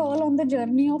 because we are all on the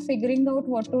journey of figuring out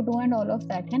what to do and all of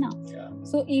that, है ना?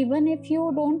 So even if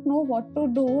you don't know what to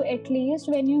do, at least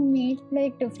when you meet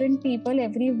like different people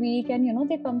every week and you know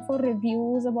they come for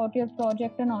reviews about your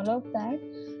project and all of that,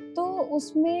 so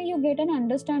उसमें you get an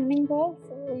understanding of,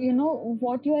 you know,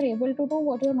 what you are able to do,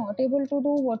 what you are not able to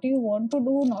do, what you want to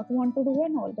do, not want to do,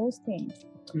 and all those things.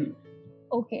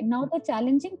 Okay, now the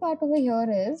challenging part over here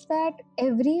is that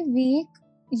every week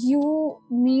you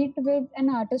meet with an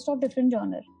artist of different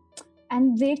genre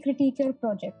and they critique your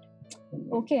project.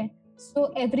 Okay,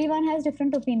 so everyone has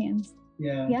different opinions.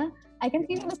 Yeah, I can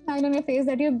see the smile on your face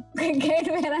that you get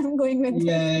where I'm going with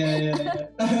yeah.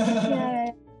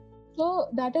 yeah. So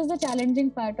that is the challenging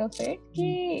part of it.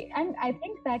 And I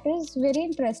think that is very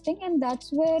interesting, and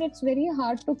that's where it's very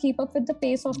hard to keep up with the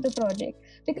pace of the project,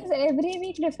 because every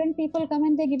week different people come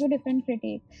and they give you different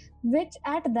critique, which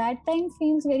at that time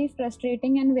feels very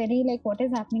frustrating and very like what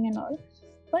is happening and all.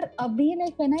 But abhi,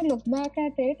 like when I look back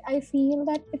at it, I feel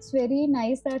that it's very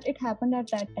nice that it happened at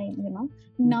that time, you know.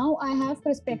 Now I have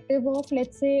perspective of,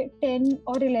 let's say, 10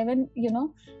 or 11, you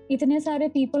know, itne sare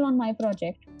people on my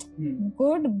project.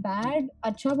 Good, bad,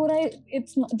 acha, bura,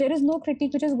 there is no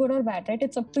critique which is good or bad, right?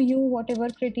 It's up to you, whatever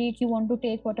critique you want to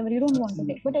take, whatever you don't want to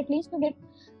take. But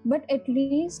at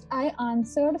least I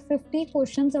answered 50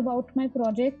 questions about my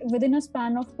project within a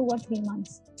span of 2 or 3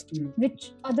 months,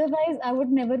 which otherwise I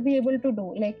would never be able to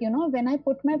do. Like, you know, when I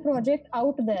put my project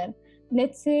out there,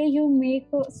 let's say you make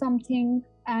something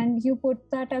and you put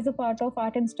that as a part of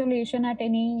art installation at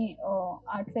any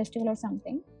art festival or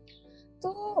something.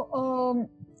 So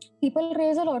people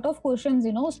raise a lot of questions,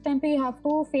 you know. Us time you have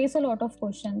to face a lot of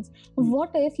questions. What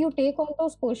if you take all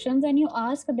those questions and you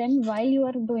ask them while you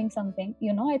are doing something,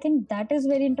 you know? I think that is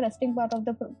very interesting part of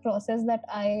the process, that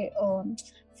I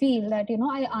feel that, you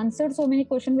know, I answered so many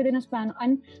questions within a span,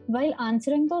 and while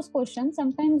answering those questions,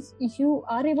 sometimes you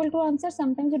are able to answer,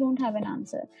 sometimes you don't have an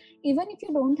answer. Even if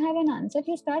you don't have an answer,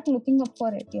 you start looking up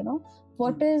for it, you know.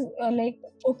 What is like,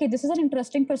 okay, this is an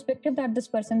interesting perspective that this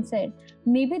person said.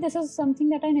 Maybe this is something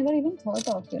that I never even thought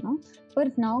of, you know.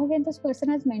 But now when this person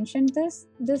has mentioned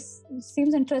this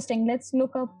seems interesting. Let's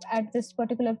look up at this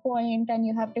particular point, and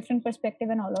you have different perspective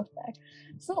and all of that.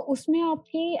 So उसमें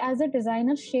आपकी as a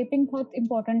designer shaping बहुत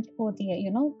important होती है,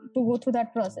 you know, to go through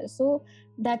that process. So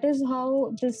that is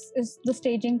how this is the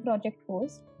staging project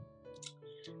goes.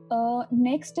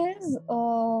 Next is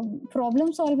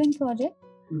problem solving project.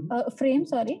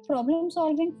 Problem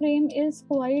solving frame is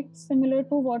quite similar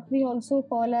to what we also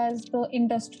call as the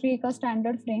industry ka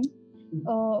standard frame.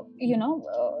 You know,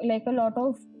 like a lot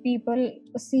of people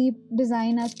see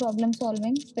design as problem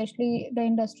solving, especially the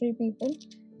industry people,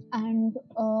 and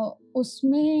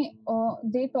usme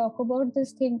they talk about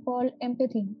this thing called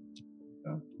empathy.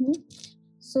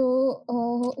 So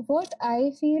what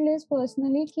I feel is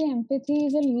personally कि empathy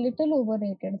is a little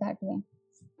overrated that way.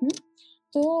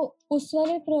 तो उस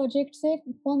वाले project से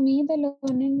for me the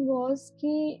learning was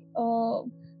कि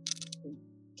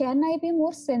can I be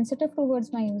more sensitive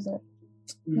towards my user,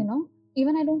 you know.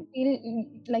 Even I don't feel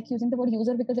like using the word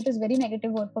user because it is very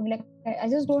negative word for me. Like I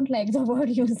just don't like the word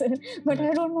user, but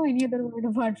I don't know any other word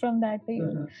apart from that to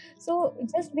use. So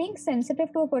just being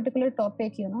sensitive to a particular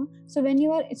topic, you know. So when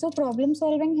you are, so problem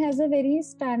solving has a very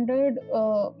standard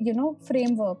you know,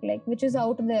 framework, like which is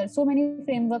out there. So many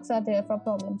frameworks are there for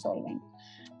problem solving.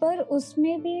 पर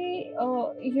उसमें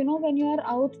भी you know, when you are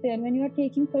out there, when you are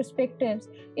taking perspectives,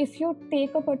 if you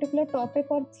take a particular topic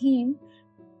or theme,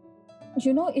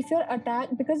 you know, if you're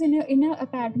attached, because in your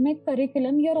academic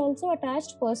curriculum you're also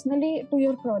attached personally to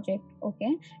your project,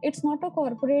 okay? It's not a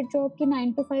corporate job ki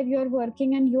 9 to 5 you're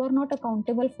working and you are not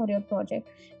accountable for your project.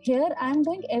 Here I'm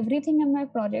doing everything in my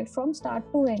project from start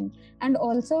to end, and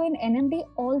also in NMD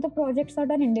all the projects are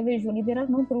done individually, there are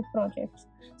no group projects.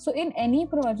 So in any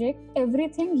project,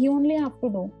 everything you only have to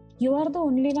do, you are the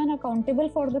only one accountable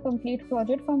for the complete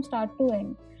project from start to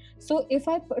end. So if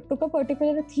I took a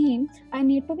particular theme, I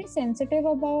need to be sensitive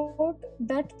about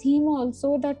that theme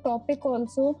also, that topic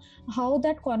also, how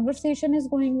that conversation is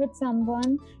going with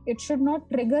someone. It should not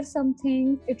trigger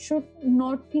something. It should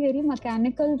not be very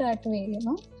mechanical that way, you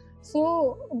know.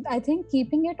 So I think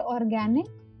keeping it organic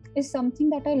is something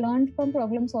that I learned from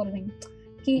problem solving.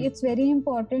 It's very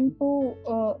important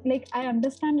to like I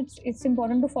understand it's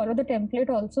important to follow the template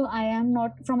also. I am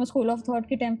not from a school of thought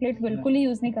ki template bilkul hi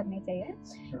use nahi karni chahiye.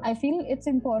 I feel it's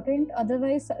important,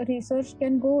 otherwise research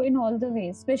can go in all the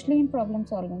ways, especially in problem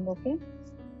solving, okay?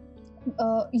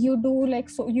 You do like,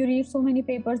 so you read so many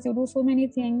papers, you do so many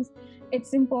things.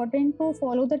 It's important to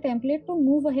follow the template to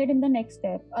move ahead in the next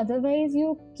step. Otherwise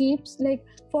you keeps like,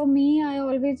 for me, I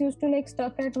always used to like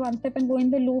stuck at one step and go in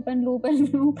the loop and loop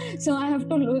and loop. So I have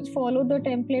to follow the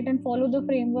template and follow the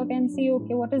framework and see,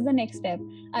 okay, what is the next step?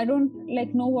 I don't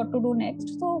like know what to do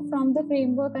next. So from the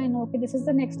framework I know, okay, this is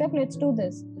the next step, let's do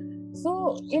this.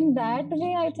 So in that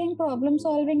way, I think problem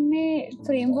solving mein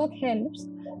framework helps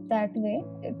that way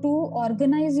to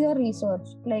organize your research.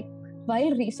 Like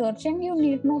while researching, you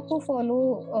need not to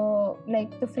follow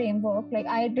like the framework. Like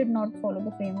I did not follow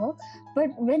the framework, but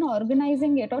when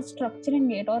organizing it or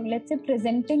structuring it, or let's say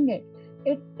presenting it,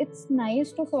 it's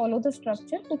nice to follow the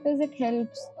structure, because it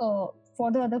helps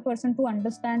for the other person to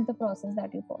understand the process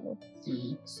that you follow.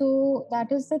 So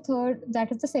that is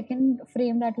the second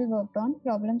frame that we worked on,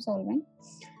 problem solving.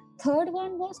 Third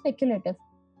one was speculative.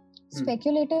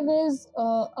 speculative is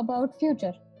about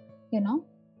future,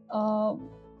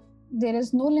 there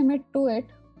is no limit to it.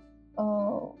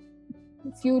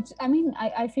 Future,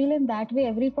 I feel in that way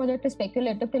every project is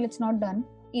speculative till it's not done.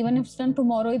 Even if it's done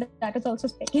tomorrow, that is also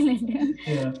speculative.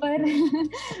 Yeah.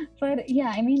 But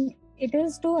yeah, it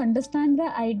is to understand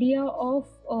the idea of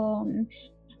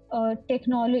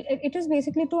technology. It is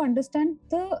basically to understand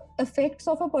the effects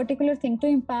of a particular thing, to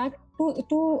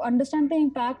understand the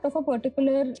impact of a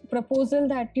particular proposal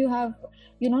that you have,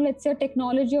 let's say a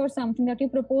technology or something that you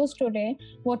propose today.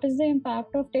 What is the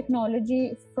impact of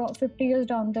technology 50 years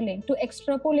down the lane? To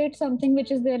extrapolate something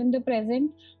which is there in the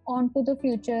present onto the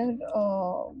future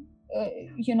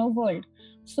world.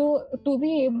 So to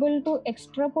be able to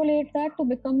extrapolate that, to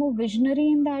become a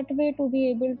visionary in that way, to be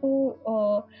able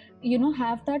to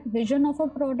have that vision of a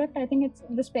product, I think it's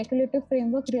the speculative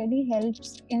framework really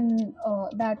helps in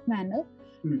that manner.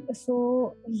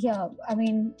 So yeah,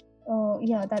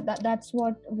 that's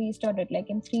what we studied. Like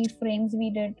in 3 frames we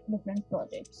did different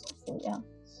projects. So yeah,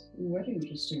 very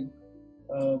interesting.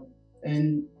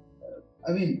 And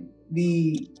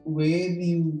the way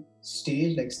you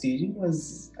staging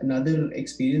was another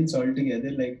experience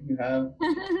altogether. Like you have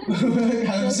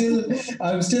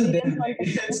I'm still there.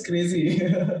 It's crazy.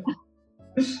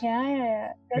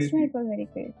 yeah. Trust me, it was very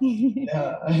crazy.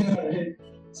 Yeah, I know, right?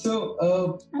 So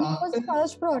it was the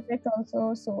first project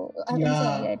also. So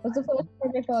it was the first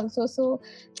project also. So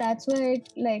that's why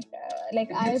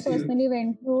I personally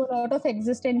went through a lot of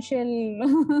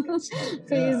existential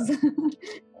phase.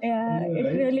 Yeah, it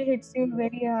right? really hits you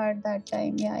very hard that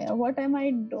time. Yeah. What am I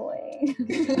doing?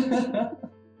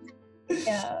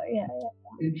 yeah.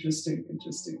 Interesting.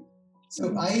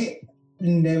 So I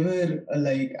never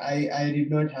I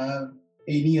did not have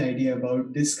any idea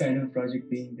about this kind of project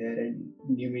being there in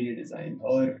new media design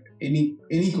or any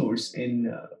course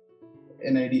in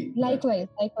NID. Likewise.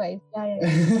 Yeah.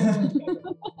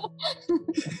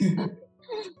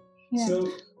 Yeah. So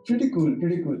pretty cool.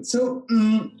 So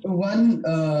one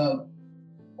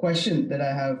question that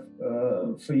I have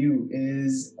for you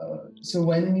is, so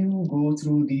when you go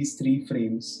through these 3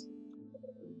 frames,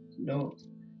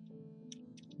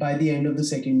 by the end of the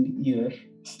second year,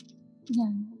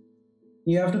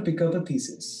 you have to pick up a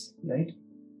thesis, right?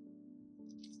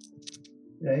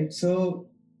 So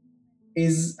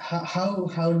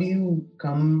how do you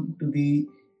come to the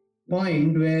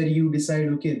point where you decide,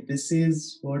 okay, this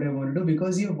is what I want to do,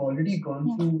 because you've already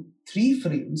gone through 3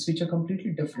 frames which are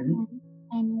completely different.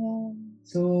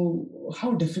 So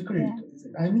how difficult is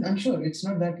it? I'm sure it's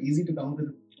not that easy to come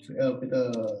up with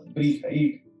a brief,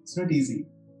 right? It's not easy.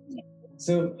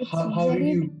 So how did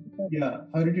you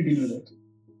deal with it?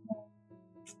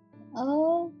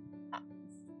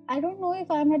 I don't know if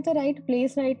I'm at the right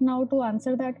place right now to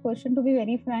answer that question, to be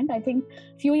very frank. I think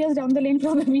few years down the lane,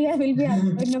 probably I will be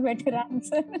answering a better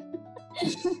answer.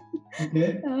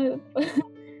 Okay.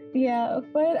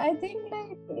 But I think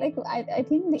I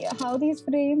think how these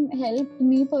frame helped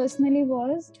me personally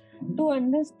was to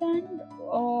understand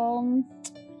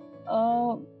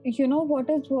what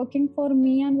is working for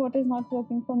me and what is not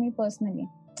working for me personally.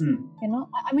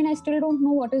 I still don't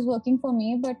know what is working for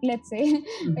me, but let's say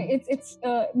it's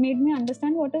made me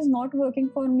understand what is not working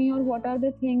for me, or what are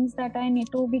the things that I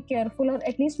need to be careful or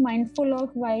at least mindful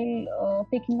of while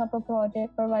picking up a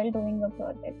project or while doing a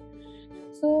project.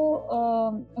 So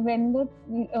when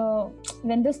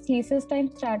the thesis time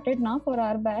started now for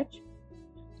our batch,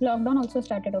 lockdown also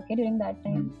started during that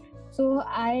time. So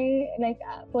I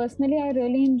personally I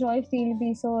really enjoy field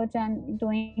research and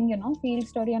doing field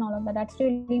study and all of that. That's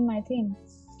really my thing.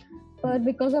 But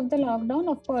because of the lockdown,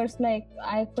 of course,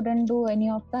 I couldn't do any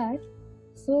of that.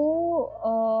 So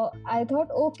I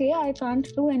thought, okay, I can't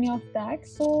do any of that.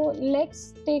 So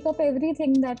let's take up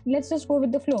everything let's just go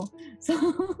with the flow.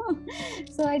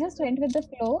 So I just went with the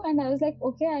flow, and I was like,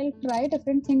 okay, I'll try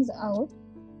different things out.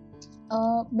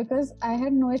 Because I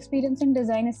had no experience in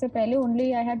design isse pehle,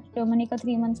 only I had Germany ka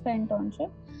 3 months ka internship.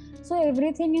 So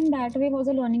everything in that way was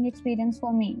a learning experience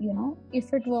for me.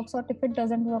 If it works out, if it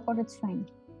doesn't work out, it's fine.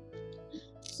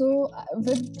 So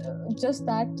with just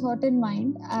that thought in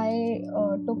mind, I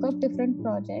took up different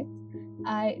projects.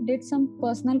 I did some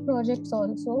personal projects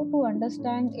also to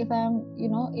understand if I'm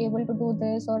able to do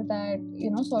this or that,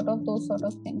 those sort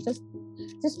of things.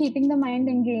 Just keeping the mind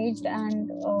engaged and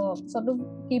sort of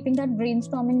keeping that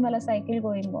brainstorming wala cycle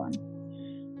going on.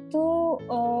 So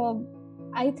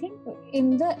I think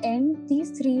in the end, these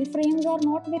 3 frames are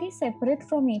not very separate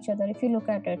from each other. If you look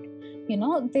at it,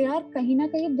 they are kahin na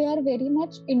kahin, they are very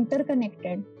much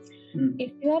interconnected.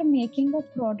 if you are making a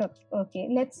product, okay,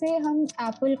 let's say हम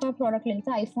Apple का product ले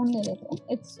लेते हैं, iPhone ले लेते हैं,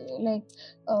 it's like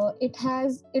it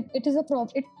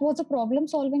was a problem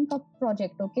solving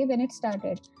project, okay, when it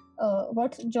started.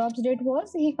 What Jobs did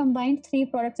was he combined 3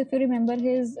 products. If you remember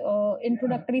his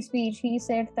introductory speech, he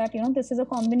said that this is a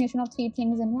combination of 3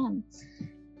 things in one.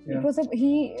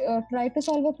 He tried to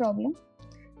solve a problem.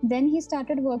 Then he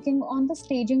started working on the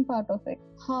staging part of it,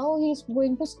 how he's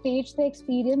going to stage the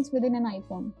experience within an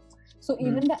iPhone. So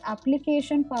even the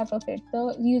application part of it,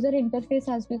 the user interface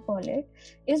as we call it,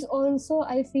 is also,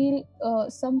 I feel,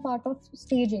 some part of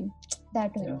staging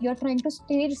that way. You're trying to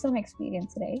stage some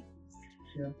experience, right?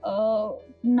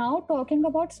 Now talking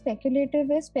about speculative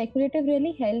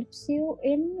really helps you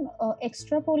in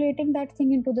extrapolating that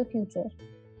thing into the future.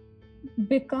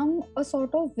 Become a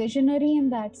sort of visionary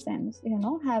in that sense,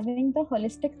 having the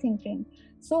holistic thinking.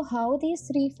 So how these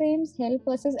 3 frames help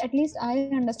us is, at least I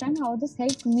understand how this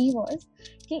helped me was,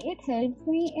 it helped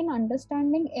me in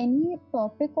understanding any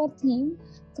topic or theme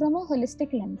from a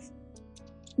holistic lens.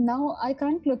 Now I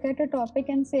can't look at a topic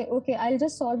and say, okay, I'll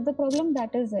just solve the problem,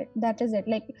 that is it.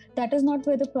 Like, that is not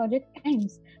where the project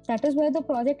ends. That is where the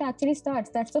project actually starts.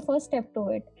 That's the first step to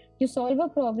it. You solve a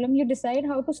problem, you decide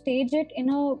how to stage it in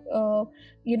a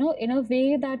in a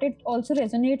way that it also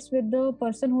resonates with the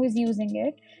person who is using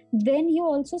it. Then you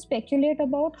also speculate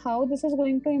about how this is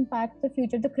going to impact the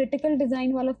future, the critical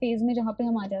design wala phase mein jahan pe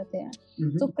hum aa jate hain.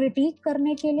 So critique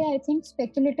karne ke liye, I think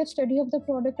speculative study of the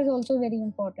product is also very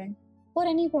important for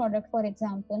any product, for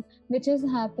example, which is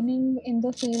happening in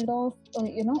the field of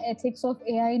ethics of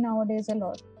AI nowadays a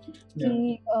lot.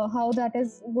 How that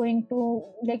is going to,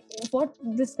 like, what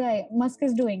this guy Musk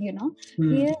is doing,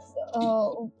 he is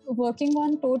working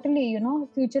on totally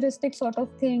futuristic sort of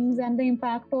things and the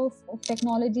impact of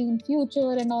technology in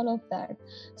future and all of that.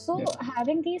 So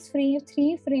having these 3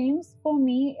 frames for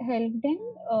me helped in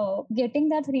getting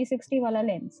that 360 wala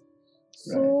lens.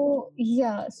 So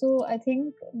so I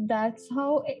think that's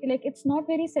how, like, it's not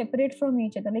very separate from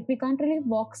each other. Like, we can't really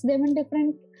box them in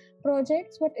different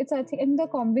projects, but it's, I think, in the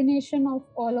combination of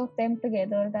all of them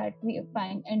together that we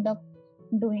end up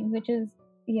doing, which is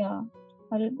a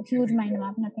huge mind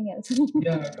map, nothing else.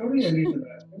 Totally agree to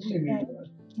that.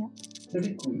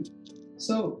 Pretty cool.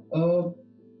 So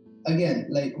again,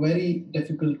 like, very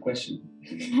difficult question.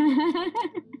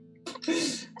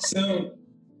 So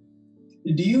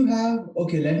do you have,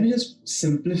 okay, let me just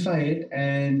simplify it,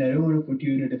 and I don't want to put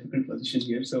you in a difficult position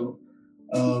here. So,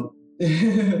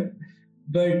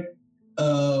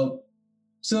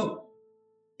 so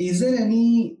is there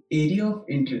any area of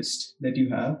interest that you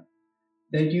have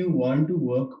that you want to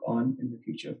work on in the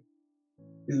future?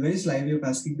 It's a very sly way of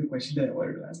asking the question that I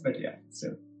wanted to ask, but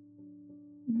so.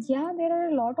 Yeah, there are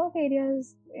a lot of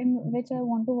areas in which I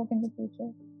want to work in the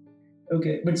future.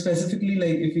 Okay, but specifically,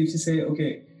 like, if you say,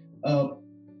 okay,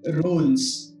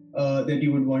 roles that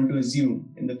you would want to assume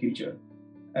in the future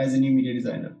as a new media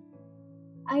designer?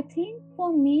 I think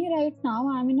for me right now,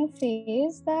 I'm in a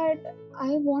phase that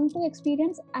I want to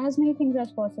experience as many things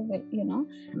as possible,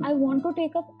 I want to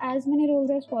take up as many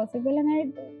roles as possible,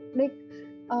 and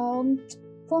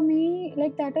for me,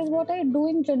 like, that is what I do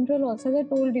in general also. As I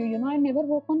told you, I never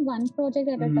work on one project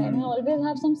at a time. I always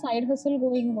have some side hustle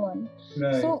going on.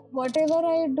 So whatever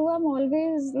I do, I'm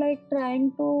always, like,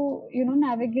 trying to,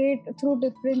 navigate through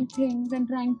different things and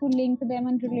trying to link them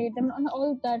and relate them and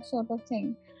all that sort of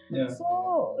thing.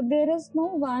 So there is no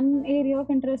one area of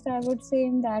interest, I would say,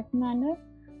 in that manner.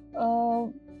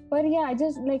 But I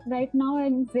just, like, right now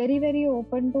I'm very, very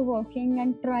open to working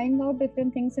and trying out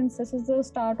different things, since this is the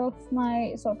start of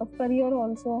my sort of career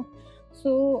also.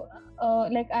 So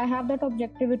like, I have that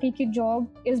objectivity ki job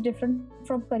is different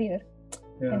from career,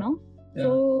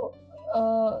 So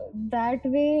that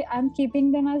way I'm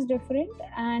keeping them as different,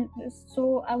 and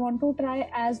so I want to try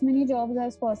as many jobs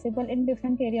as possible in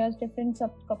different areas, different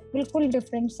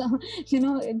different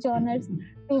genres,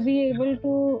 to be able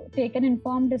to take an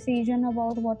informed decision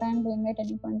about what I'm doing at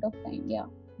any point of time.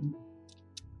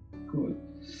 Cool,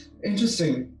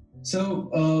 interesting. So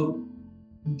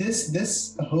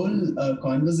this whole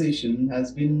conversation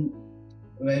has been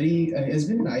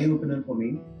an eye-opener for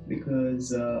me,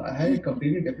 because I had a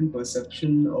completely different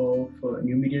perception of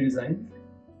new media design.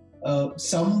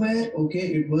 Somewhere,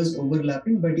 okay, it was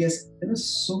overlapping, but yes, there were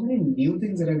so many new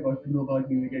things that I got to know about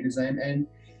new media design, and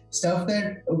stuff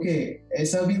that, okay,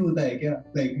 aisa bhi hota hai kya?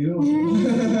 Like,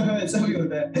 aisa bhi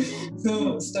hota hai.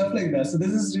 So stuff like that. So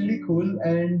this is really cool.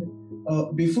 And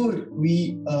before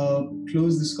we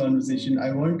close this conversation,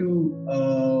 I want to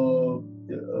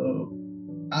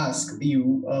ask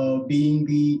you, being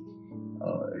the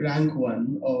rank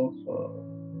one of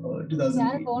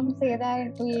 2008. Don't say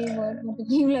that to ये word मुझे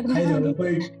I know,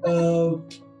 but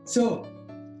so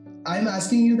I'm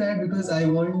asking you that because I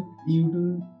want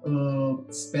you to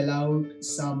spell out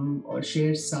some or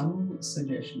share some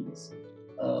suggestions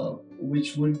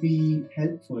which would be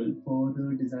helpful for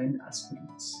the design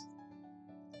aspirants.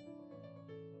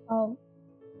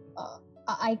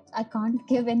 I can't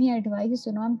give any advice,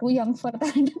 I'm too young for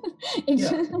that.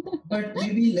 Yeah, but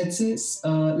maybe let's say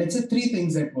 3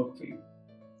 things that work for you.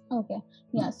 Okay.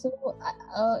 Yeah. So,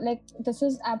 like, this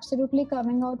is absolutely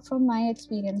coming out from my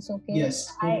experience. Okay.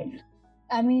 Yes.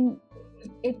 I mean,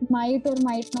 it might or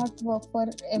might not work for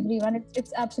everyone.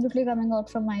 It's absolutely coming out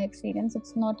from my experience.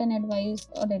 It's not an advice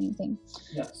or anything.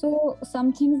 Yeah. So,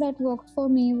 some things that worked for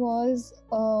me was,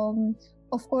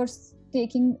 of course,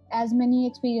 taking as many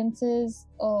experiences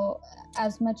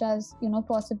as much as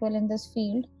possible in this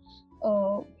field.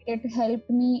 It helped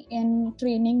me in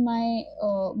training my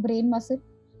brain muscle.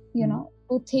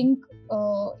 To think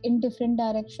in different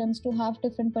directions, to have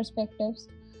different perspectives.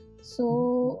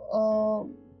 So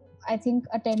I think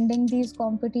attending these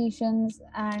competitions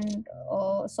and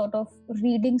sort of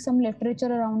reading some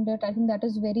literature around it, I think that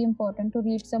is very important, to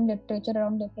read some literature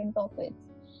around different topics,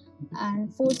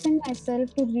 and forcing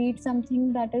myself to read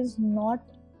something that is not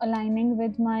aligning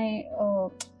with my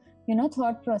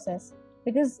thought process,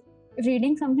 because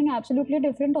reading something absolutely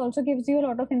different also gives you a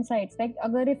lot of insights. Like,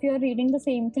 if you are reading the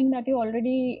same thing that you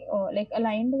already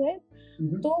aligned with,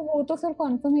 तो वो तो फिर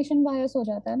confirmation bias हो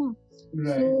जाता है ना.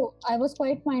 Right. So I was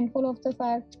quite mindful of the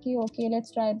fact कि okay,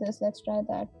 let's try this, let's try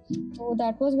that. So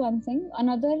that was one thing.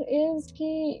 Another is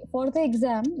कि for the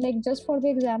exam, like just for the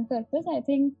exam purpose, I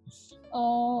think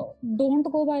don't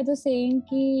go by the saying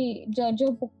कि judge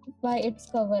a book by its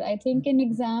cover. I think in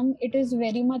exam it is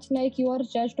very much like you are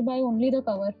judged by only the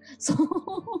cover.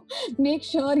 So make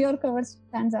sure your cover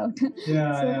stands out.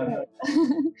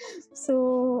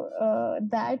 So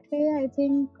that way I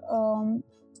think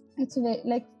it's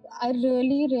like I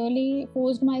really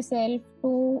forced myself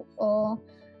to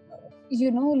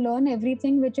learn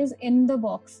everything which is in the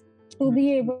box, to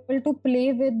be able to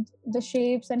play with the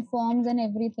shapes and forms and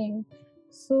everything.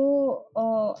 So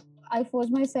I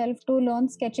forced myself to learn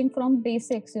sketching from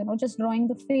basics, just drawing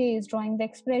the face, drawing the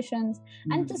expressions,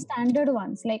 and the standard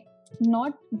ones, like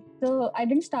I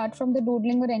didn't start from the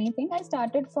doodling or anything. I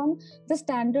started from the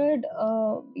standard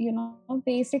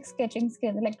basic sketching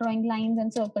skills, like drawing lines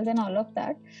and circles and all of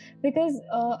that, because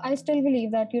I still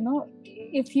believe that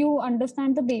if you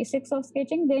understand the basics of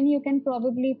sketching, then you can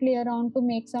probably play around to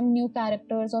make some new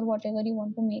characters or whatever you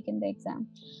want to make in the exam.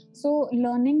 So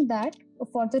learning that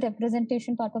for the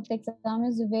representation part of the exam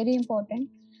is very important,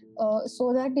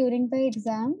 so that during the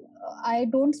exam I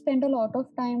don't spend a lot of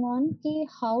time on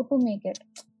how to make it.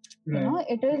 Right.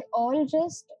 It is all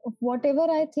just whatever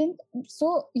I think.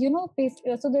 So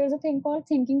so there is a thing called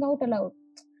thinking out aloud.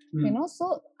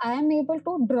 So I am able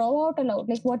to draw out aloud,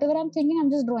 like whatever I'm thinking, I'm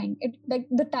just drawing it. Like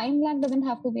the time lag doesn't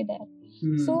have to be there.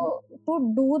 So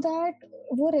to do that,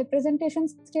 wo representation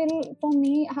skill for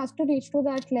me has to reach to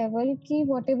that level ki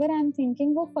whatever I'm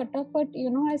thinking, wo fatafat,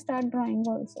 I start drawing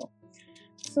also.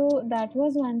 So that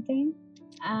was one thing.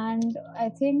 And I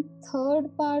think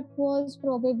third part was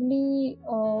probably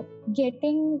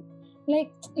getting,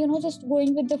 like, just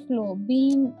going with the flow,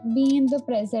 being in the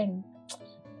present.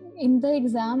 In the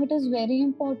exam, it is very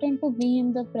important to be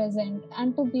in the present,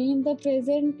 and to be in the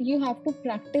present, you have to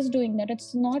practice doing that.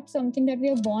 It's not something that we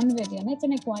are born with, it's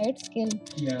an acquired skill.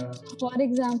 Yeah. For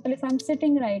example, if I'm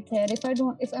sitting right here,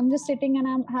 if I'm just sitting and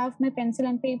I have my pencil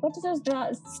and paper, to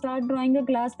just start drawing a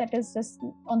glass that is just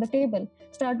on the table,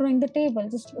 start drawing the table,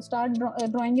 just start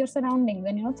drawing your surroundings,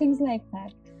 and things like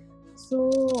that.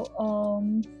 So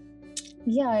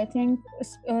yeah, I think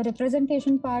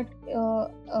representation part,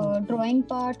 drawing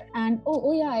part, and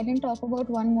I didn't talk about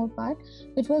one more part,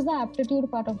 which was the aptitude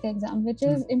part of the exam, which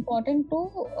is important to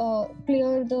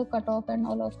clear the cutoff and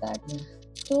all of that.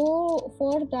 So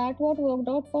for that, what worked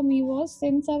out for me was,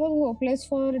 since I was hopeless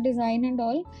for design and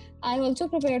all, I also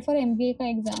prepared for MBA ka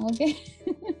exam, okay?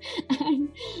 And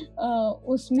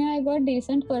usme I got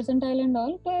decent percentile and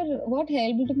all, but what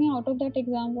helped me out of that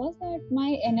exam was that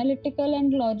my analytical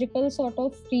and logical sort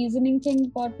of reasoning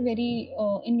thing got very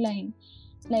in line.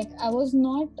 Like, I was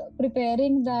not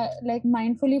preparing that like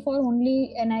mindfully for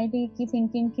only NIT की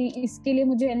thinking कि इसके लिए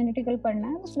मुझे analytical पढ़ना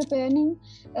है. I was preparing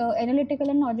analytical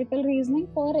and logical reasoning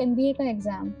for MBA का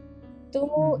exam.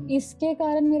 तो इसके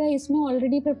कारण मेरा इसमें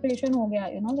already preparation हो गया,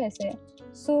 वैसे.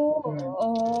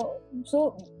 So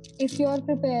if you are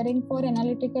preparing for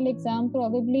analytical exam,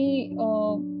 probably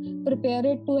prepare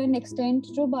it to an extent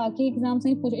जो बाकी exams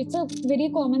नहीं पूछ. It's a very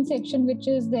common section which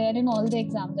is there in all the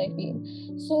exams, I feel.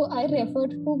 So I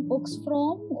referred to books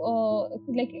from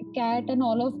like CAT and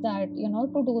all of that,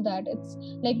 to do that. It's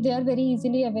like they are very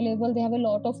easily available. They have a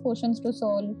lot of questions to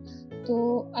solve.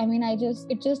 So I mean,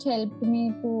 it just helped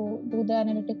me to do the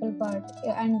analytical part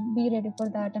and be ready for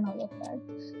that and all of that.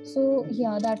 So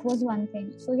yeah, that was one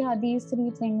thing. So yeah, these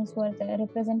three things were the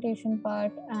representation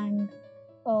part and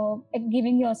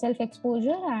giving yourself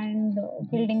exposure and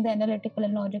building the analytical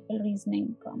and logical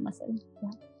reasoning muscle.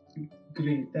 Yeah.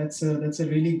 Great. That's a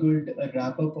really good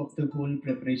wrap up of the whole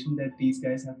preparation that these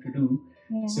guys have to do.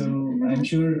 Yeah. So I'm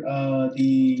sure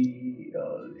the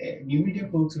new media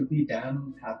folks would be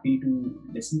damn happy to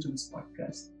listen to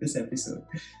this episode.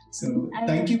 So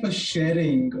thank you for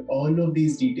sharing all of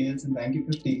these details, and thank you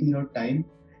for taking out time,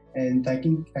 and thank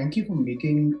you for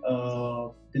making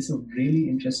this a really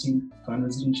interesting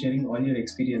conversation, sharing all your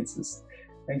experiences.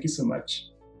 Thank you so much.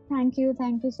 Thank you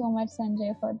so much,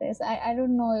 Sanjay, for this. I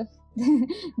don't know if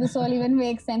this all even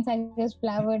makes sense. I just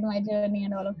blabbered my journey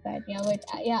and all of that. Yeah, but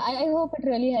I hope it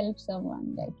really helps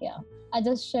someone. Like, yeah, I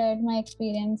just shared my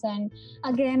experience, and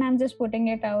again, I'm just putting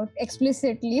it out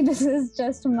explicitly. This is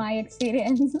just my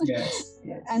experience. Yes.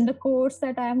 And the course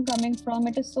that I am coming from,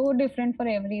 it is so different for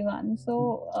everyone.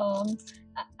 So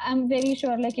I'm very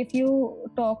sure, like, if you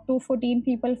talk to 14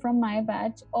 people from my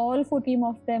batch, all 14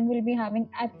 of them will be having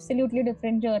absolutely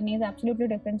different journeys, absolutely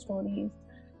different stories.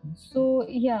 So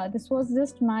yeah, this was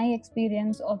just my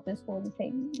experience of this whole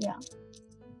thing. Yeah,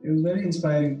 it was very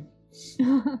inspiring.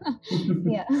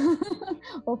 Yeah.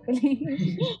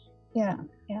 Hopefully. Yeah.